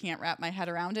definitely, I can't wrap my head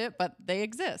around it, but they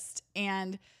exist.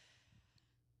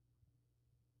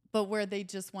 But where they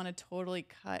just want to totally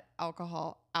cut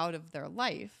alcohol out of their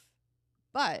life,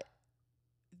 but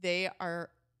they are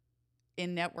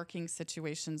in networking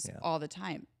situations all the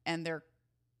time, and their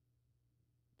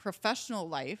professional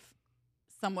life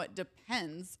somewhat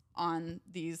depends on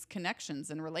these connections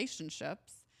and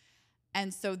relationships.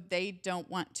 And so they don't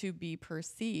want to be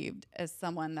perceived as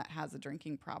someone that has a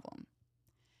drinking problem.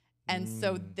 And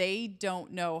so they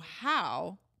don't know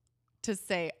how to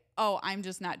say, oh, I'm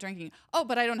just not drinking. Oh,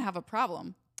 but I don't have a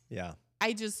problem. Yeah.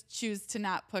 I just choose to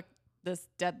not put this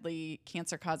deadly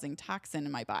cancer-causing toxin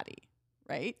in my body,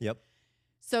 right? Yep.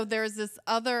 So there's this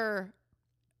other,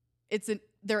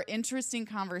 they're interesting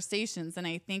conversations, and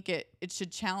I think it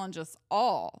should challenge us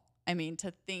all. I mean,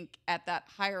 to think at that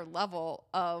higher level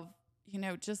of,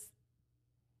 just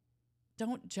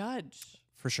don't judge.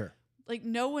 For sure. Like,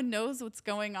 no one knows what's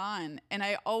going on. And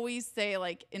I always say,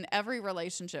 like, in every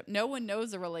relationship, no one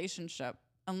knows a relationship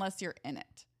unless you're in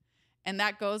it. And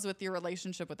that goes with your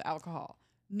relationship with alcohol.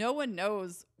 No one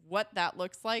knows what that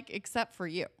looks like except for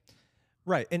you.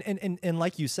 Right. And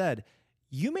like you said,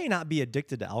 you may not be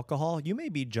addicted to alcohol. You may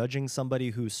be judging somebody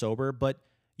who's sober, but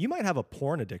you might have a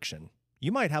porn addiction.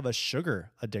 You might have a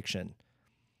sugar addiction.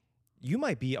 You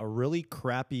might be a really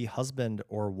crappy husband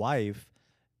or wife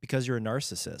because you're a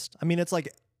narcissist. I mean, it's like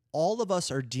all of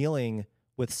us are dealing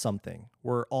with something.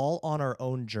 We're all on our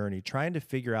own journey trying to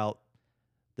figure out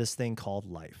this thing called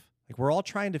life. Like, we're all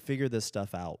trying to figure this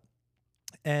stuff out.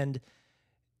 And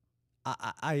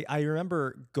I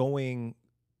remember going,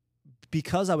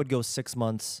 because I would go 6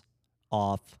 months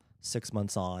off, 6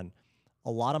 months on,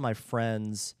 a lot of my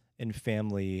friends and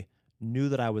family knew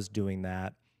that I was doing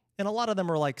that. And a lot of them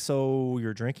were like, so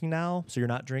you're drinking now? So you're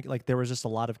not drinking? Like, there was just a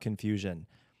lot of confusion.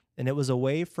 And it was a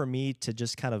way for me to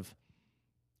just kind of,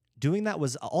 doing that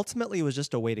was ultimately, it was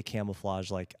just a way to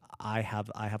camouflage, like, I have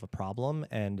a problem.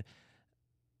 And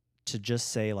to just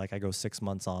say, like, I go 6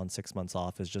 months on, 6 months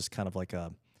off is just kind of like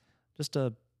just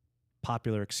a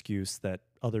popular excuse that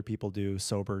other people do.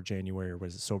 Sober January, or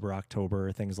was it sober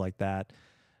October, things like that,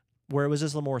 where it was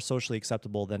just a little more socially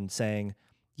acceptable than saying,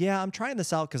 yeah, I'm trying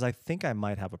this out because I think I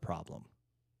might have a problem.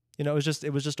 It was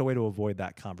just a way to avoid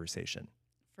that conversation.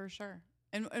 For sure.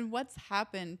 And what's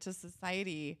happened to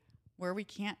society where we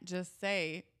can't just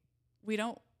say we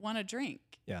don't want to drink?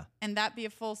 Yeah. And that be a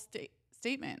full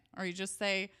statement, or you just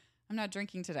say, I'm not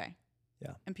drinking today.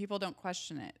 Yeah. And people don't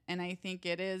question it. And I think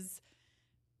it is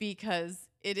because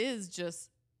it is just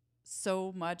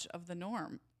so much of the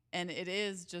norm, and it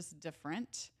is just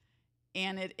different,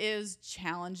 and it is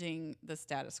challenging the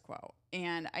status quo.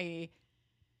 And I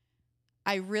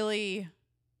really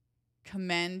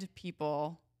commend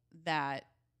people that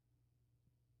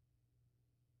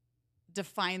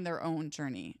define their own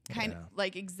journey, kind of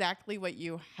like exactly what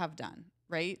you have done,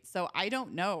 right? So I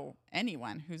don't know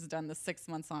anyone who's done the 6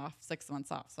 months off, 6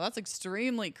 months off. So that's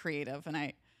extremely creative,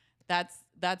 and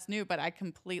that's new, but I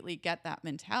completely get that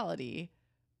mentality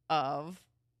of,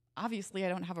 obviously I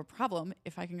don't have a problem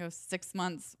if I can go 6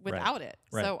 months without it.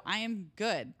 Right. So I am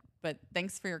good, but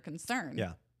thanks for your concern.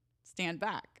 Yeah. Stand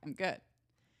back. I'm good.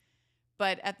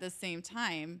 But at the same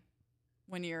time,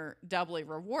 when you're doubly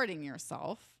rewarding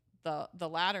yourself, the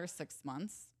latter 6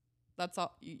 months, that's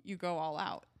all you go all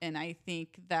out. And I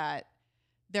think that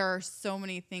there are so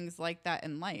many things like that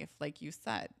in life, like you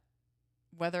said,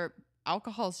 whether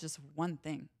alcohol is just one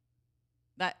thing.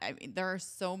 There are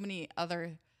so many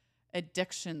other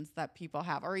addictions that people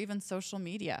have, or even social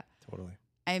media. Totally.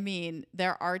 I mean,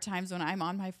 there are times when I'm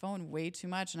on my phone way too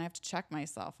much and I have to check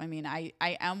myself. I mean, I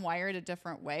am wired a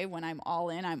different way. When I'm all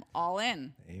in, I'm all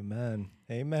in. Amen.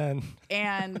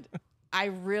 And I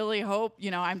really hope,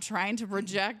 I'm trying to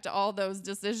project all those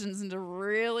decisions into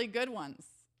really good ones,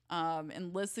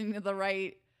 and listening to the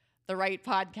right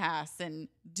podcasts and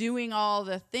doing all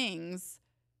the things.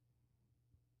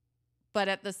 But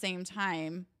at the same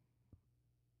time,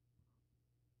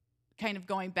 kind of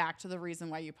going back to the reason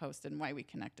why you posted and why we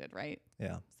connected, right?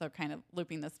 Yeah. So kind of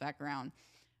looping this back around.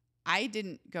 I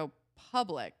didn't go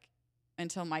public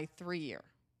until my 3 year.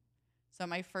 So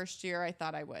my first year, I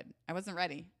thought I would. I wasn't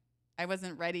ready. I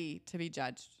wasn't ready to be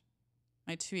judged.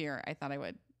 My 2 year, I thought I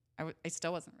would. I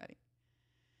still wasn't ready.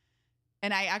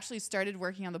 And I actually started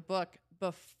working on the book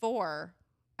before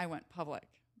I went public,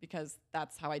 because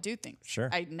that's how I do things. Sure.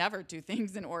 I never do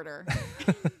things in order.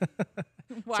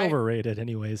 It's overrated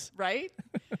anyways. Right?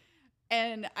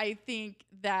 And I think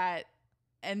that,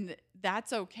 and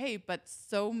that's okay, but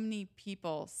so many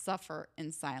people suffer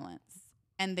in silence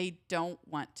and they don't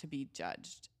want to be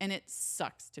judged. And it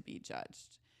sucks to be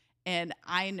judged. And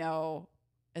I know,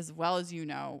 as well as you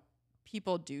know,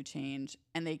 people do change,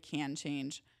 and they can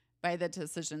change by the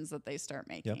decisions that they start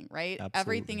making, right? Absolutely.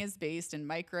 Everything is based in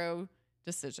micro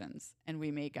decisions, and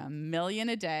we make 1 million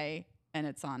a day, and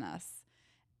it's on us.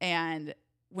 And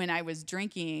when I was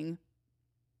drinking,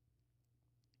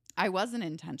 I wasn't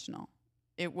intentional.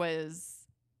 It was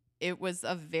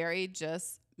a very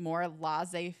just more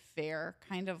laissez-faire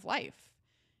kind of life.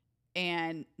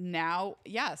 And now,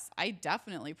 yes, I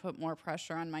definitely put more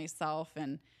pressure on myself,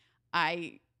 and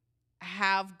I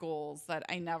have goals that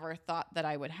I never thought that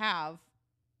I would have.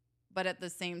 But at the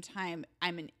same time,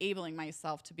 I'm enabling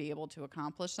myself to be able to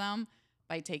accomplish them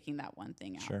by taking that one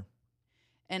thing out. Sure.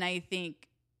 And I think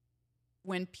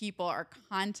when people are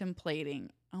contemplating,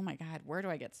 oh my God, where do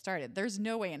I get started? There's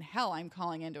no way in hell I'm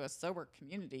calling into a sober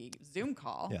community Zoom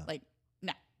call. Yeah. Like,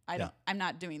 no, I don't, I'm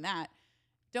not doing that.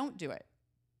 Don't do it.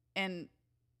 And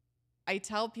I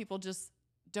tell people, just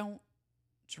don't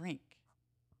drink.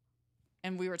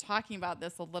 And we were talking about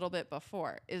this a little bit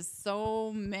before, is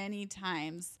so many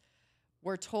times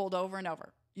we're told over and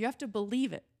over, you have to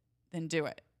believe it, then do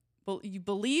it. You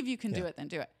believe you can do it, then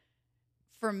do it.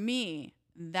 For me,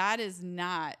 that is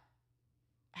not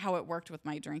how it worked with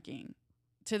my drinking.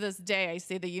 To this day, I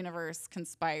say the universe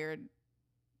conspired,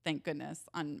 thank goodness,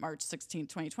 on March 16,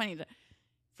 2020,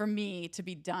 for me to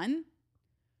be done.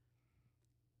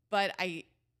 But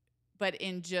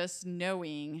in just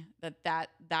knowing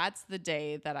that's the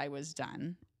day that I was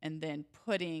done, and then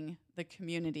putting the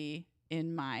community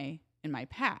in my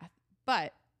path.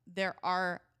 But there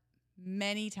are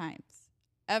many times,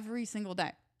 every single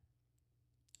day,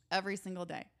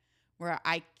 where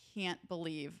I can't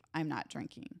believe I'm not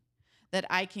drinking. That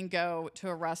I can go to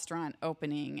a restaurant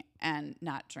opening and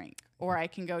not drink, or I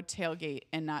can go tailgate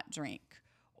and not drink,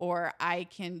 or I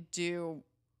can do,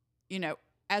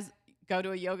 go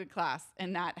to a yoga class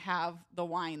and not have the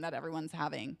wine that everyone's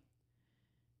having.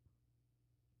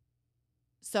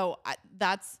 So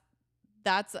that's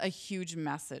a huge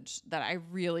message that I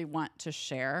really want to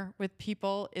share with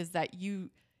people, is that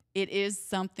it is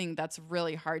something that's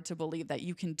really hard to believe that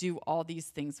you can do all these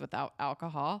things without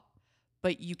alcohol,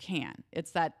 but you can.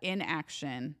 It's that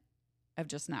inaction of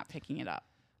just not picking it up.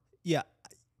 Yeah,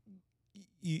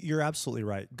 you're absolutely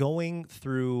right. Going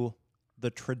through the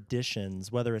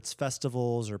traditions, whether it's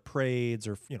festivals or parades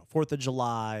or 4th of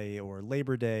July or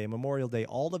Labor Day, Memorial Day,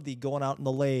 all of the going out in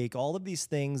the lake, all of these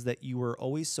things that you were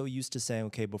always so used to saying,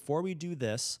 okay, before we do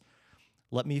this,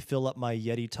 let me fill up my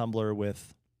Yeti tumbler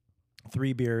with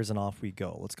 3 beers and off we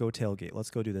go. Let's go tailgate.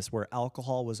 Let's go do this, where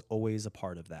alcohol was always a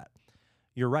part of that.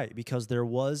 You're right, because there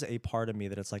was a part of me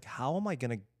that it's like, how am I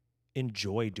going to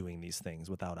enjoy doing these things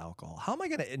without alcohol? How am I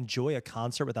going to enjoy a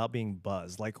concert without being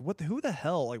buzzed? Like, who the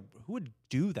hell, like, who would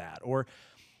do that? Or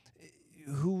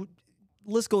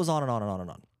list goes on and on and on and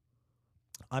on.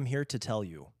 I'm here to tell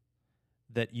you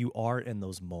that you are in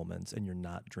those moments and you're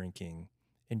not drinking,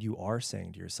 and you are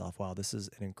saying to yourself, wow, this is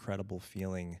an incredible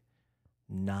feeling,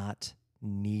 not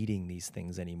needing these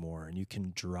things anymore. And you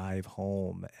can drive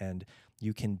home and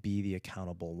you can be the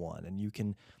accountable one, and you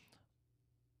can,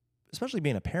 especially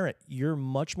being a parent, you're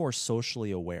much more socially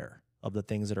aware of the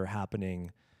things that are happening,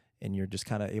 and you're just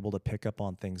kind of able to pick up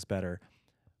on things better.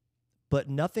 But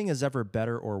nothing is ever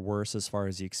better or worse as far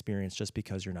as the experience just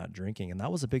because you're not drinking. And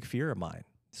that was a big fear of mine.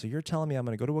 So you're telling me I'm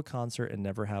going to go to a concert and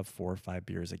never have 4 or 5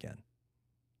 beers again.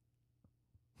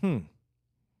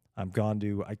 I've gone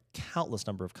to a countless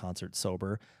number of concerts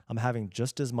sober. I'm having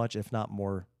just as much, if not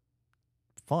more,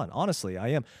 fun. Honestly, I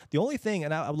am. The only thing,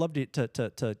 and I would love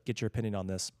to get your opinion on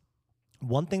this,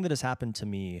 one thing that has happened to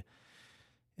me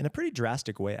in a pretty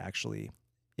drastic way, actually,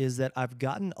 is that I've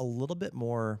gotten a little bit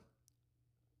more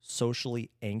socially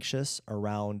anxious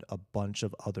around a bunch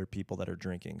of other people that are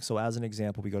drinking. So as an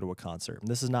example, we go to a concert. And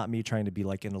this is not me trying to be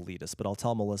like an elitist, but I'll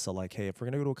tell Melissa, like, hey, if we're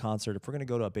going to go to a concert, if we're going to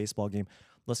go to a baseball game,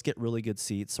 let's get really good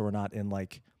seats so we're not in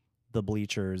like the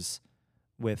bleachers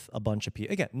with a bunch of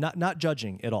people. Again, not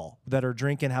judging at all, that are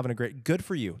drinking, having a great, good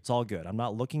for you. It's all good. I'm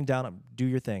not looking down. Do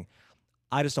your thing.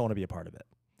 I just don't want to be a part of it.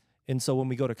 And so when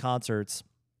we go to concerts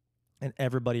and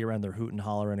everybody around, they're hooting,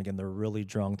 hollering, again, they're really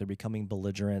drunk, they're becoming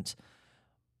belligerent,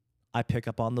 I pick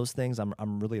up on those things.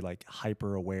 I'm really like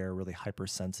hyper aware, really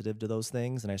hypersensitive to those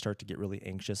things. And I start to get really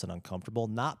anxious and uncomfortable,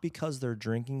 not because they're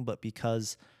drinking, but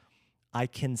because I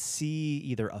can see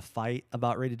either a fight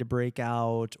about ready to break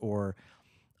out, or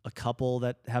a couple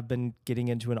that have been getting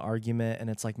into an argument. And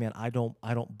it's like, man, I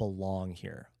don't belong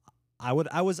here. I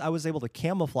was able to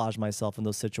camouflage myself in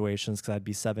those situations because I'd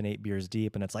be 7, 8 beers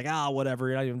deep, and it's like,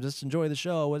 whatever, I just enjoy the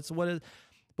show.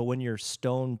 But when you're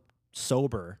stone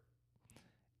sober,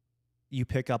 you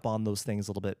pick up on those things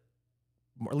a little bit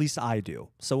more, at least I do.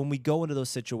 So when we go into those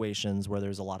situations where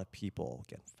there's a lot of people,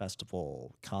 again,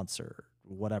 festival, concert,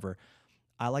 whatever,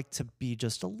 I like to be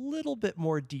just a little bit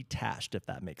more detached, if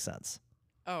that makes sense.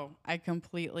 Oh, I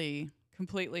completely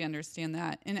understand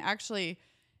that. And actually,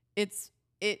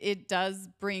 it does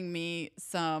bring me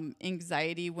some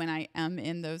anxiety when I am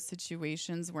in those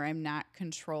situations where I'm not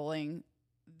controlling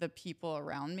the people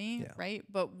around me, Yeah. right?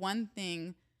 But one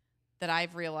thing that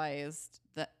I've realized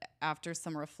that after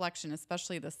some reflection,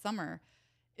 especially this summer,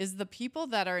 is the people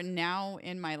that are now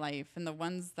in my life and the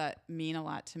ones that mean a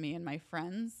lot to me and my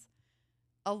friends,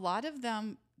 a lot of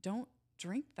them don't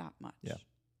drink that much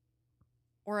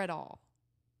or at all.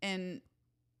 And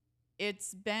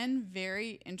it's been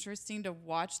very interesting to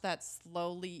watch that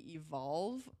slowly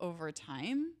evolve over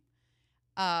time.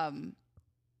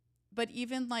 But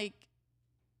even like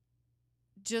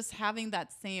just having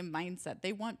that same mindset,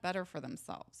 they want better for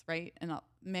themselves, right? And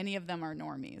many of them are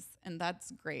normies, and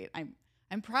that's great.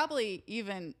 I'm probably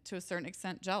even to a certain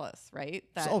extent jealous, right?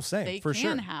 That Same. they For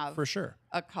can sure. have For sure.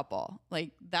 a couple.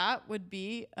 Like that would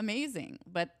be amazing,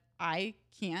 but I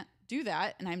can't do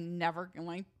that, and I'm never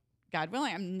going, God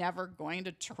willing, I'm never going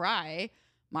to try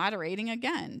moderating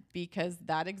again because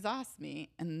that exhausts me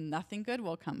and nothing good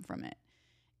will come from it.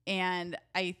 And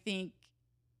I think,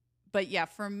 but yeah,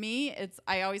 for me,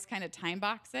 I always kind of time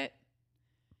box it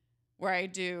where I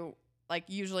do like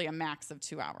usually a max of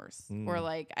 2 hours or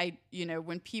like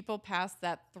when people pass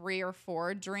that 3 or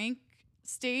 4 drink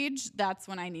stage, that's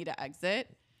when I need to exit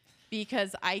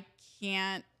because I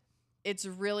can't, it's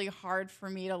really hard for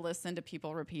me to listen to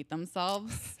people repeat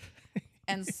themselves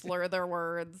and slur their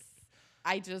words.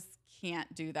 I just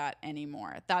can't do that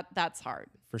anymore. That's hard.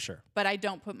 For sure. But I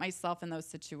don't put myself in those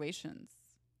situations.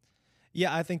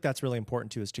 Yeah, I think that's really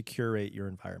important too, is to curate your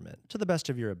environment to the best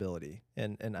of your ability.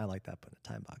 And I like that, putting a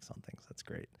time box on things. That's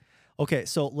great. Okay,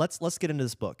 so let's get into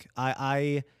this book.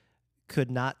 I could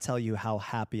not tell you how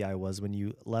happy I was when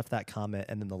you left that comment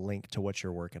and then the link to what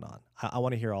you're working on. I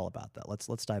want to hear all about that.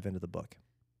 Let's dive into the book.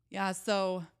 Yeah,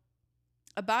 so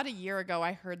about a year ago,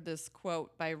 I heard this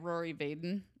quote by Rory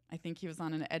Vaden. I think he was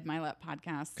on an Ed Milet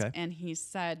podcast. Okay. And he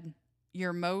said,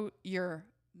 you're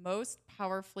most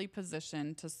powerfully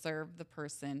positioned to serve the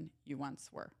person you once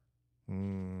were.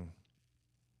 And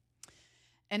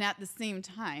at the same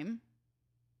time,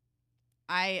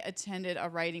 I attended a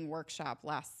writing workshop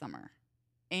last summer.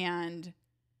 And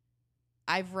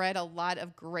I've read a lot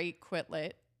of great quit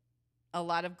lit, a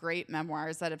lot of great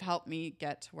memoirs that have helped me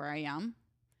get to where I am.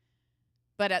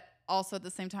 But also at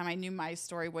the same time, I knew my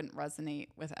story wouldn't resonate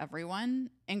with everyone.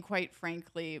 And quite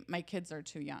frankly, my kids are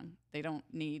too young. They don't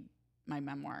need my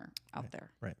memoir out there.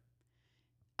 Right.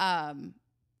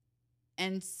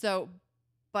 And so,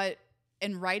 but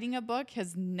writing a book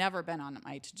has never been on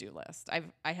my to-do list.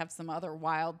 I have some other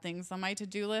wild things on my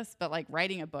to-do list, but like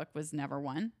writing a book was never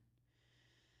one.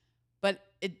 But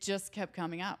it just kept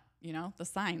coming up, the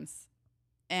signs.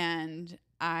 And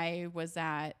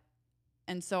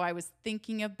so I was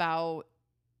thinking about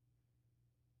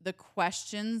the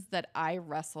questions that I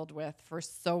wrestled with for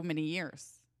so many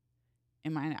years.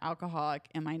 Am I an alcoholic?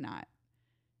 Am I not?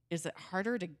 Is it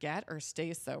harder to get or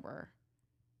stay sober?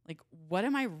 Like, what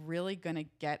am I really going to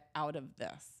get out of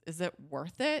this? Is it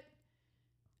worth it?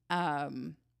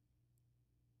 I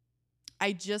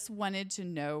just wanted to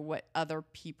know what other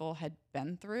people had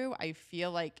been through. I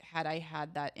feel like had I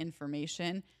had that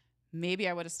information, maybe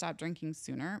I would have stopped drinking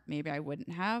sooner. Maybe I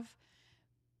wouldn't have.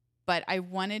 But I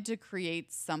wanted to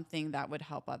create something that would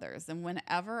help others. And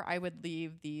whenever I would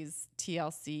leave these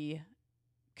TLC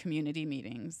community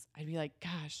meetings, I'd be like,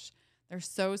 gosh, they're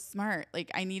so smart.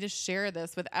 Like, I need to share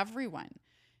this with everyone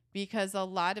because a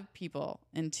lot of people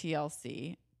in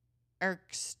TLC are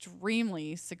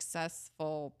extremely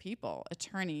successful people,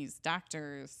 attorneys,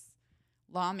 doctors,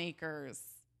 lawmakers,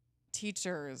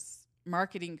 teachers,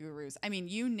 marketing gurus. I mean,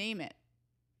 you name it.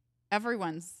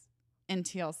 Everyone's in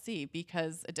TLC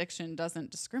because addiction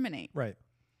doesn't discriminate. Right.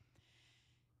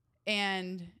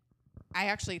 And I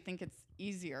actually think it's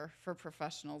easier for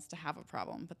professionals to have a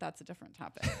problem, but that's a different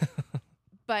topic.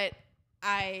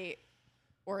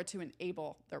 Or to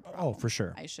enable their problem. Oh, for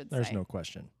sure. I should say. There's no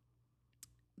question.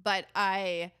 But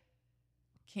I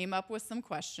came up with some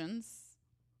questions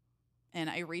and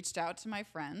I reached out to my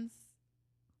friends,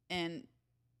 and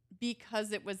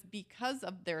because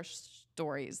of their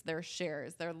stories, their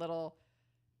shares, their little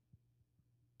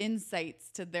insights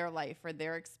to their life or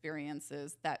their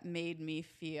experiences that made me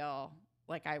feel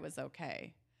like I was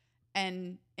okay.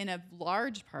 And in a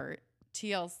large part,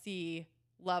 TLC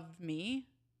loved me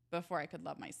before I could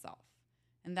love myself.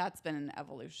 And that's been an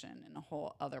evolution and a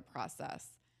whole other process.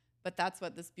 But that's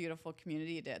what this beautiful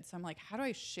community did. So I'm like, how do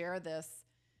I share this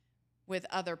with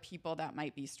other people that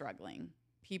might be struggling?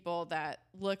 People that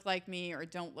look like me or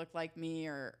don't look like me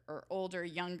or older,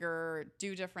 younger,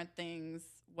 do different things,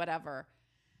 whatever.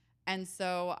 And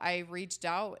so I reached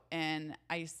out and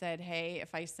I said, hey,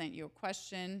 if I sent you a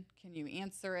question, can you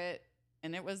answer it?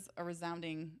 And it was a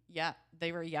resounding, yeah,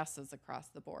 they were yeses across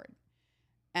the board.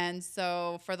 And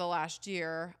so for the last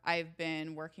year, I've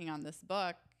been working on this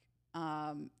book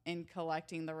and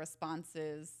collecting the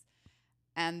responses.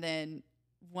 And then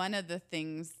one of the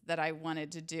things that I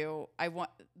wanted to do,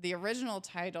 the original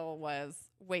title was,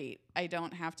 "Wait, I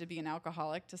don't have to be an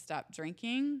alcoholic to stop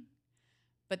drinking."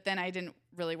 But then I didn't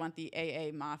really want the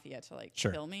AA mafia to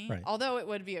kill me. Right. Although it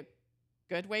would be a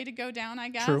good way to go down, I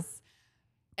guess. True.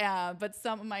 But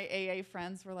some of my AA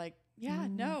friends were like, "Yeah,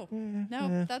 no,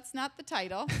 that's not the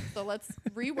title. So let's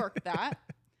rework that."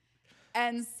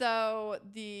 And so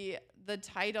the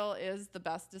title is "The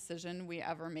Best Decision We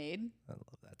Ever Made." I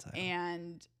love that title.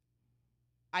 And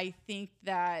I think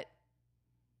that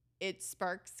it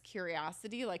sparks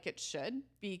curiosity like it should,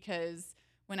 because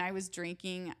when I was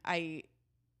drinking, I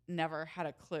never had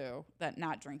a clue that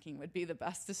not drinking would be the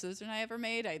best decision I ever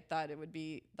made. I thought it would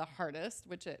be the hardest,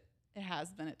 which it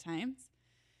has been at times.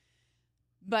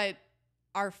 But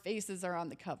our faces are on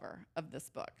the cover of this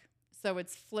book. So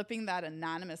it's flipping that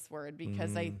anonymous word,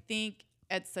 because I think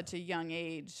at such a young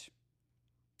age,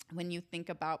 when you think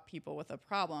about people with a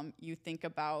problem, you think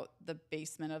about the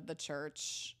basement of the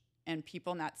church and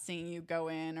people not seeing you go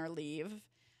in or leave.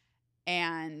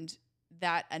 And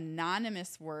that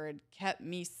anonymous word kept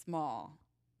me small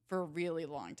for a really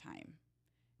long time.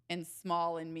 And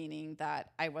small in meaning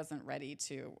that I wasn't ready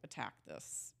to attack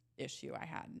this issue I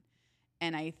had.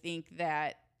 And I think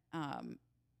that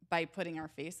by putting our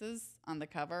faces on the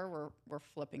cover, we're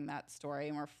flipping that story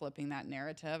and we're flipping that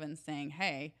narrative and saying,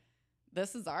 hey,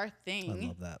 this is our thing. I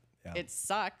love that. Yeah. It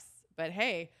sucks, but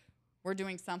hey, we're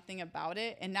doing something about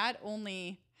it. And not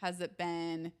only has it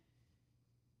been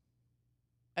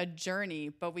a journey,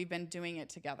 but we've been doing it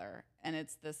together, and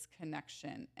it's this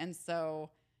connection. And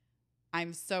so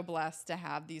I'm so blessed to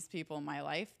have these people in my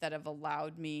life that have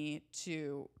allowed me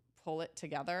to pull it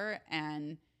together.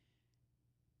 And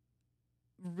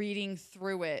reading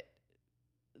through it,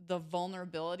 the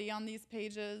vulnerability on these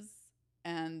pages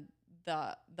and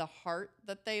the heart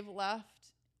that they've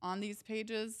left on these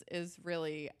pages is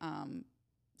really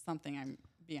something I'm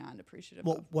beyond appreciative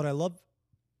of. What I love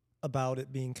about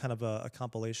it being kind of a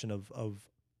compilation of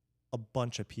a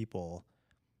bunch of people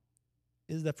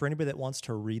is that for anybody that wants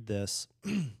to read this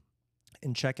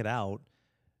and check it out,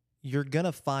 you're going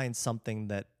to find something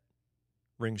that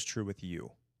rings true with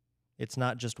you. It's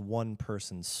not just one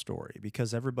person's story,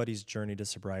 because everybody's journey to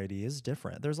sobriety is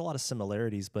different. There's a lot of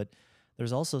similarities, but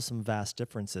there's also some vast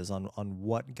differences on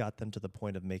what got them to the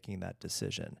point of making that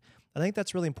decision. I think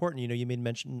that's really important. You know, you made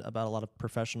mention about a lot of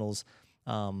professionals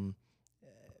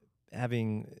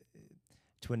having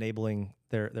to enabling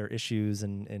their issues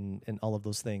and all of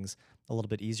those things a little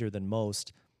bit easier than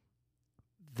most.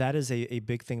 That is a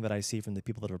big thing that I see from the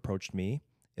people that have approached me,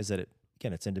 is that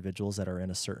it's individuals that are in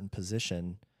a certain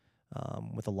position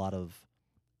with a lot of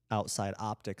outside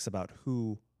optics about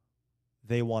who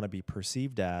they want to be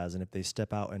perceived as. And if they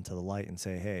step out into the light and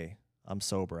say, hey, I'm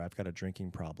sober, I've got a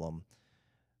drinking problem,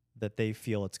 that they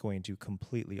feel it's going to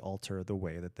completely alter the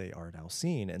way that they are now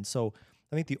seen. And so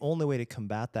I think the only way to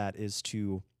combat that is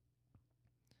to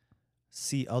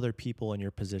see other people in your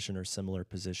position or similar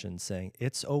position saying,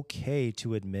 it's okay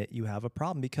to admit you have a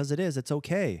problem, because it's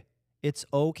okay. It's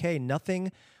okay.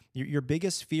 Nothing, your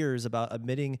biggest fears about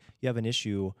admitting you have an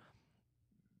issue,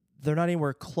 they're not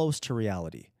anywhere close to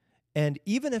reality. And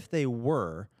even if they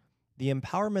were, the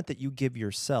empowerment that you give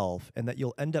yourself and that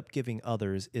you'll end up giving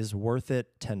others is worth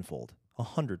it tenfold,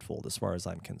 100-fold as far as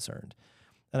I'm concerned.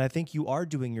 And I think you are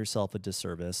doing yourself a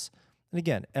disservice. And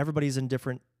again, everybody's in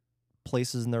different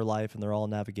places in their life and they're all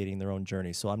navigating their own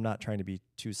journey. So I'm not trying to be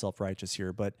too self-righteous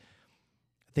here, but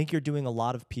I think you're doing a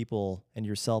lot of people and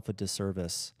yourself a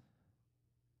disservice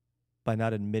by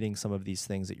not admitting some of these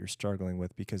things that you're struggling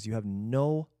with, because you have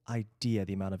no idea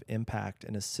the amount of impact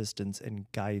and assistance and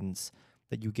guidance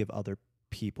that you give other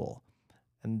people.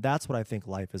 And that's what I think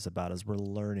life is about, is we're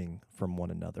learning from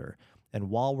one another. And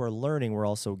while we're learning, we're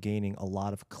also gaining a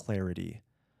lot of clarity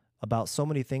about so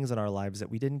many things in our lives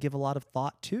that we didn't give a lot of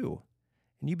thought to.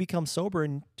 And you become sober,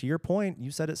 and to your point,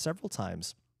 you said it several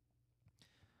times,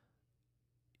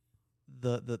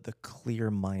 the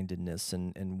clear-mindedness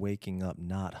and waking up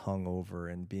not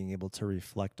hungover and being able to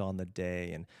reflect on the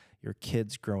day, and your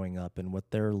kids growing up and what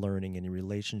they're learning, and your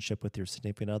relationship with your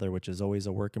significant other, which is always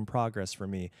a work in progress for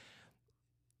me.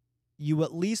 You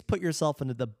at least put yourself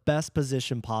into the best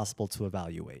position possible to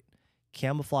evaluate.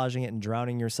 Camouflaging it and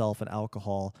drowning yourself in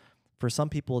alcohol, for some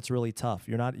people it's really tough.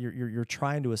 You're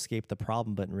trying to escape the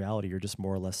problem, but in reality you're just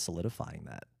more or less solidifying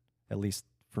that, at least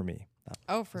for me.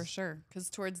 Oh, for sure. Because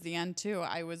towards the end too,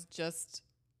 I was just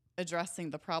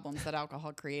addressing the problems that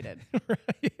alcohol created.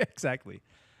 Right, exactly.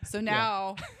 So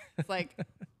now it's like,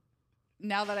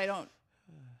 now that I don't,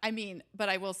 but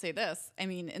I will say this.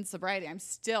 In sobriety, I'm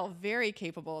still very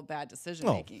capable of bad decision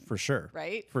making. For sure.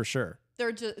 Right? For sure.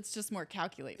 It's just more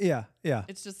calculated. Yeah. Yeah.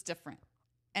 It's just different.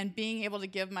 And being able to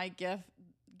give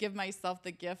myself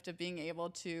the gift of being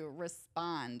able to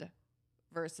respond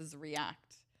versus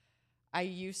react. I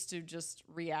used to just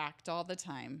react all the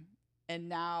time. And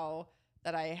now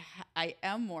that I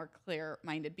am more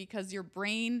clear-minded, because your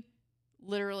brain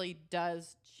literally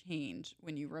does change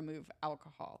when you remove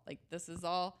alcohol. Like, this is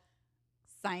all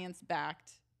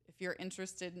science-backed. If you're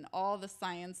interested in all the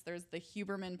science, there's the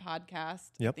Huberman podcast.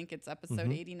 Yep. I think it's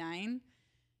episode 89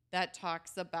 that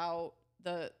talks about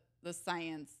the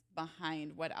science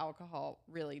behind what alcohol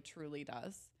really truly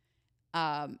does.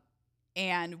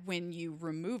 And when you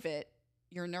remove it,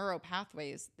 your neural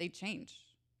pathways, they change.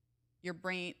 Your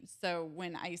brain. So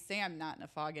when I say I'm not in a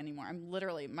fog anymore, I'm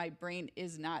literally, my brain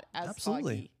is not as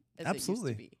foggy as it used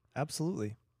to be.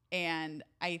 Absolutely. And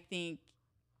I think,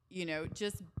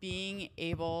 just being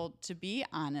able to be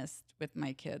honest with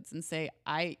my kids and say,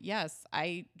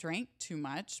 I drank too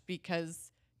much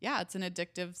because, it's an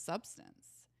addictive substance.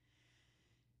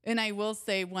 And I will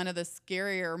say one of the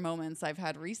scarier moments I've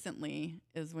had recently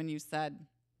is when you said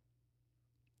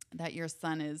that your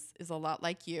son is a lot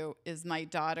like you, is my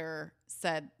daughter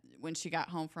said when she got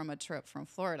home from a trip from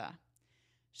Florida,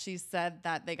 she said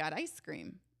that they got ice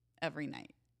cream every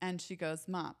night. And she goes,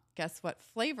 Mom, guess what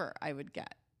flavor I would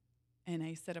get? And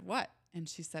I said, what? And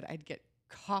she said, I'd get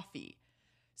coffee.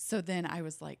 So then I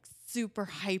was like super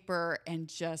hyper and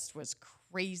just was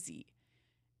crazy.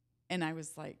 And I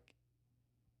was like,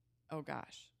 oh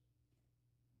gosh,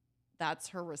 that's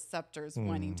her receptors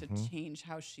wanting to change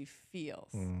how she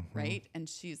feels, right? And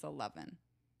she's 11.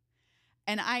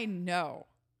 And I know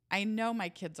my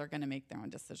kids are going to make their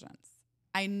own decisions.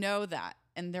 I know that.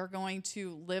 And they're going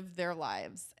to live their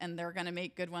lives, and they're going to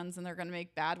make good ones and they're going to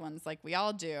make bad ones like we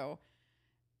all do.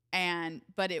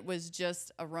 But it was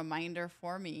just a reminder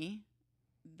for me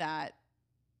that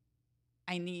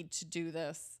I need to do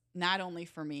this, not only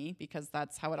for me, because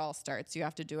that's how it all starts. You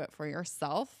have to do it for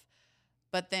yourself.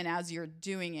 But then as you're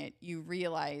doing it, you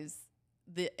realize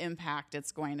the impact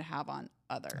it's going to have on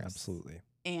others. Absolutely.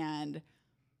 And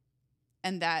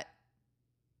that,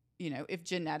 if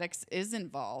genetics is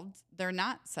involved, they're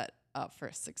not set up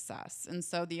for success. And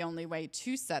so the only way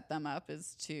to set them up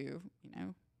is to,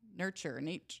 nurture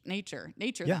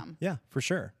them. Yeah, for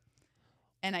sure.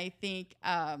 And I think,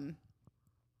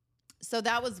 so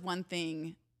that was one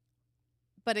thing.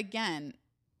 But again,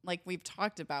 like we've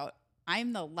talked about,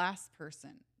 I'm the last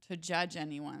person to judge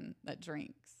anyone that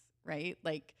drinks, right?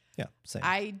 Like, yeah, same.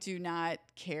 I do not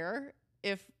care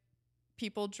if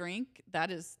people drink.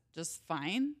 That is just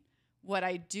fine. What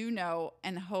I do know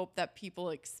and hope that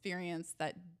people experience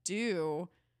that do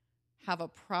have a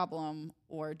problem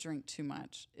or drink too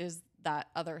much is that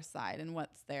other side and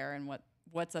what's there and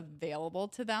what's available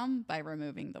to them by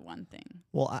removing the one thing.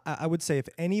 Well, I would say if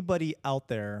anybody out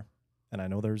there, and I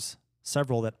know there's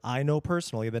several that I know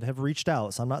personally that have reached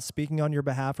out, so I'm not speaking on your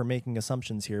behalf or making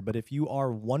assumptions here, but if you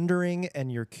are wondering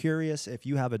and you're curious, if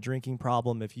you have a drinking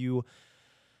problem, if you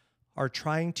are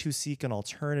trying to seek an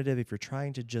alternative, if you're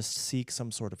trying to just seek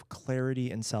some sort of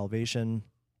clarity and salvation,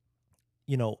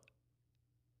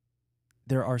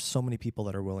 there are so many people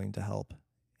that are willing to help.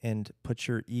 And put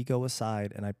your ego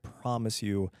aside, and I promise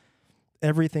you,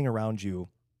 everything around you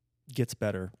gets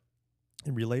better.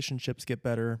 And relationships get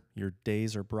better. Your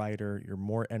days are brighter. You're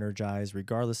more energized,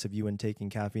 regardless of you intaking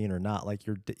caffeine or not. Like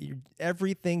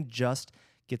everything just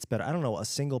gets better. I don't know. A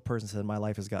single person said my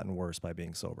life has gotten worse by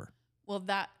being sober. Well,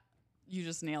 you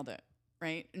just nailed it,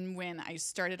 right? And when I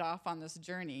started off on this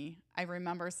journey, I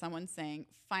remember someone saying,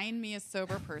 "Find me a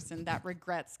sober person that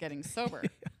regrets getting sober." Yeah,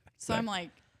 exactly. So I'm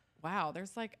like, wow,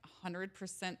 there's like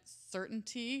 100%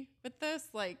 certainty with this.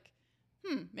 Like,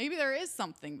 maybe there is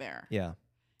something there. Yeah.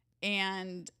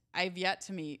 And I've yet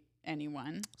to meet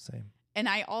anyone. Same. And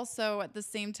I also, at the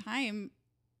same time,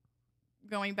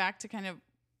 going back to kind of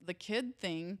the kid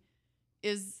thing,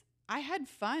 is I had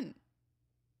fun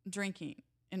drinking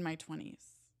in my 20s.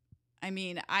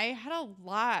 I had a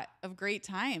lot of great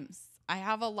times. I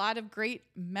have a lot of great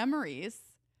memories.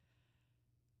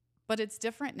 But it's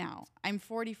different now. I'm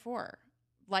 44.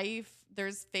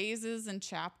 There's phases and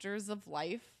chapters of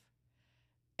life.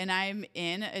 And I'm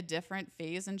in a different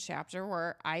phase and chapter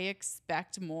where I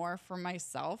expect more from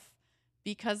myself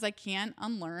because I can't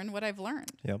unlearn what I've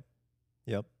learned.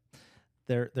 Yep.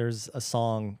 There's a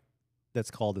song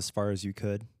that's called "As Far As You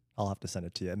Could." I'll have to send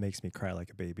it to you. It makes me cry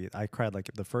like a baby. I cried like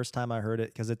the first time I heard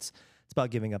it because it's about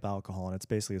giving up alcohol. And it's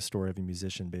basically a story of a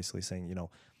musician basically saying,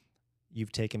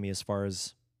 you've taken me as far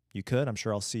as you could. I'm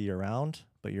sure I'll see you around,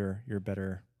 but you're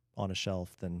better on a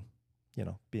shelf than,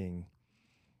 being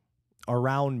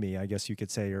around me, I guess you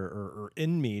could say, or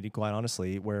in me, to quite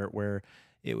honestly, where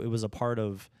it was a part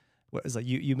of what is like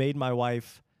you made my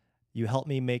wife, you helped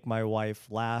me make my wife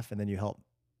laugh, and then you helped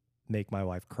make my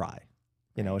wife cry.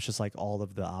 It's just like all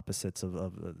of the opposites of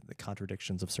the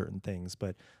contradictions of certain things,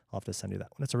 but I'll have to send you that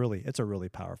one. It's a really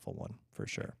powerful one for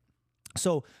sure.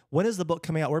 So when is the book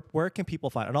coming out? Where can people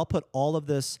find it? And I'll put all of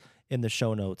this in the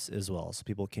show notes as well, so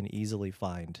people can easily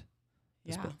find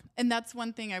this book. And that's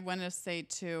one thing I want to say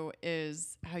too,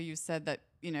 is how you said that,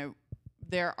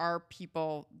 there are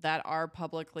people that are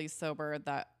publicly sober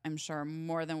that I'm sure are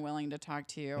more than willing to talk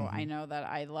to you. I know that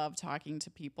I love talking to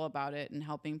people about it and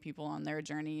helping people on their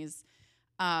journeys.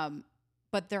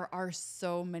 But there are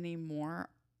so many more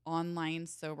online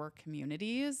sober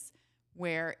communities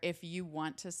where if you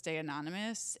want to stay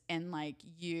anonymous and like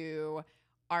you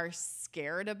are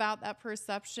scared about that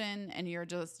perception and you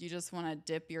just want to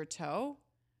dip your toe,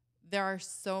 there are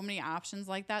so many options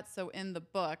like that. So in the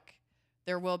book,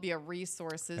 there will be a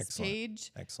resources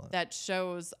page that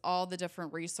shows all the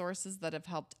different resources that have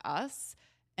helped us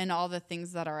and all the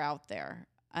things that are out there.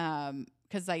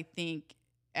 'Cause I think,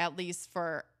 at least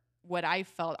for what I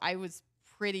felt, I was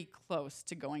pretty close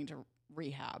to going to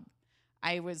rehab.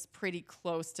 I was pretty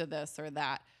close to this or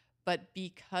that. But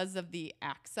because of the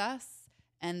access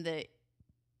and the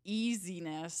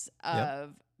easiness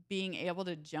of being able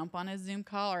to jump on a Zoom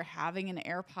call or having an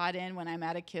AirPod in when I'm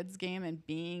at a kid's game and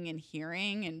being and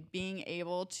hearing and being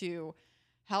able to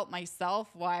help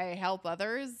myself while I help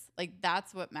others, like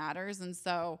that's what matters. And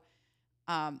so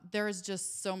there is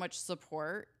just so much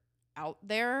support out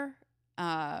there.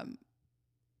 And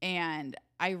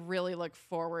I really look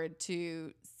forward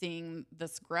to seeing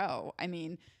this grow. I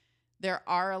mean, there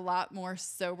are a lot more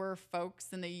sober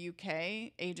folks in the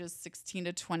UK, ages 16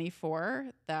 to 24,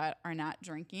 that are not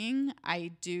drinking. I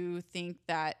do think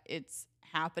that it's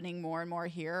happening more and more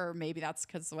here, or maybe that's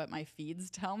because of what my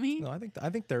feeds tell me. No, I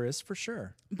think there is for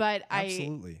sure. But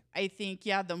absolutely, I think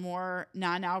the more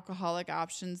non-alcoholic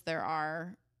options there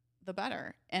are, the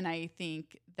better. And I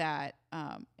think that,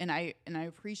 and I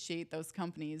appreciate those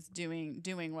companies doing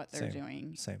what they're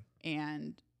doing. Same.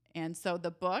 And so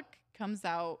the book comes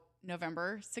out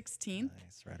November 16th.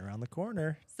 Nice, right around the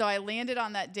corner. So I landed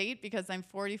on that date because I'm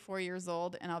 44 years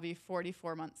old and I'll be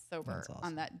 44 months sober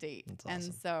on that date. That's awesome.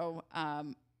 And so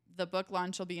the book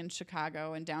launch will be in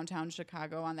Chicago, in downtown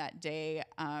Chicago on that day.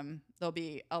 There'll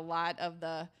be a lot of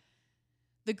the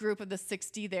group of the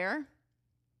 60 there.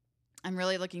 I'm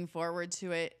really looking forward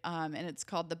to it. And it's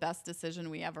called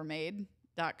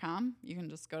thebestdecisionweevermade.com. You can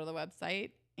just go to the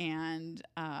website, and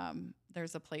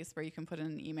there's a place where you can put in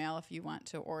an email if you want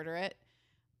to order it.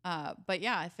 But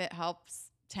yeah, if it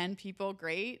helps 10 people,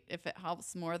 great. If it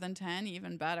helps more than 10,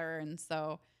 even better. And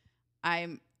so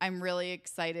I'm really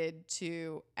excited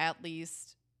to at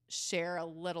least share a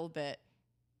little bit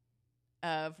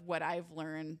of what I've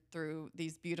learned through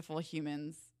these beautiful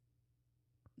humans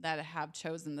that have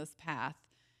chosen this path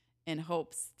in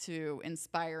hopes to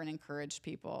inspire and encourage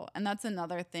people. And that's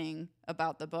another thing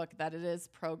about the book, that it is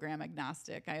program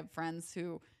agnostic. I have friends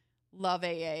who love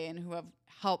AA and who have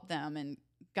helped them and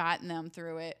gotten them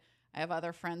through it. I have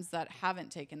other friends that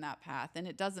haven't taken that path, and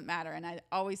it doesn't matter. And I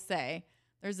always say,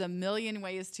 there's a million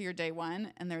ways to your day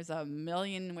one, and there's a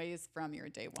million ways from your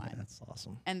day one. Yeah, that's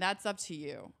awesome. And that's up to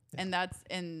you. Yeah.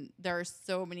 And there are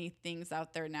so many things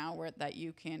out there now that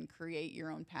you can create your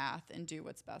own path and do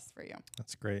what's best for you.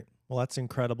 That's great. Well, that's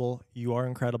incredible. You are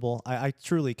incredible. I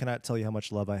truly cannot tell you how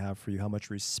much love I have for you, how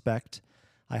much respect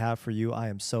I have for you. I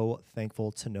am so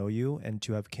thankful to know you and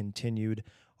to have continued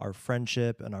our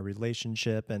friendship and our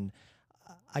relationship. And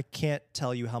I can't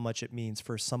tell you how much it means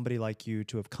for somebody like you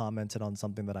to have commented on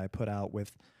something that I put out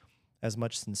with as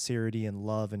much sincerity and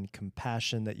love and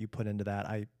compassion that you put into that.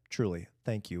 I truly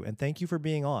thank you. And thank you for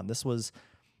being on. This was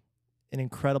an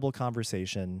incredible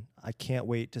conversation. I can't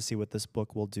wait to see what this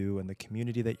book will do and the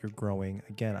community that you're growing.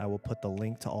 Again, I will put the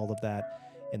link to all of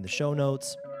that in the show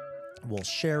notes. We'll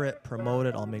share it, promote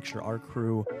it. I'll make sure our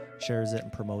crew shares it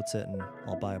and promotes it, and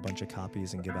I'll buy a bunch of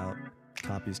copies and give out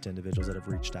copies to individuals that have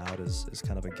reached out as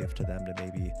kind of a gift to them to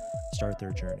maybe start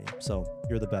their journey. So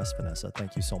you're the best, Vanessa.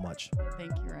 Thank you so much.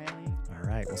 Thank you, Riley. All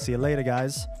right. We'll see you later,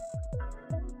 guys.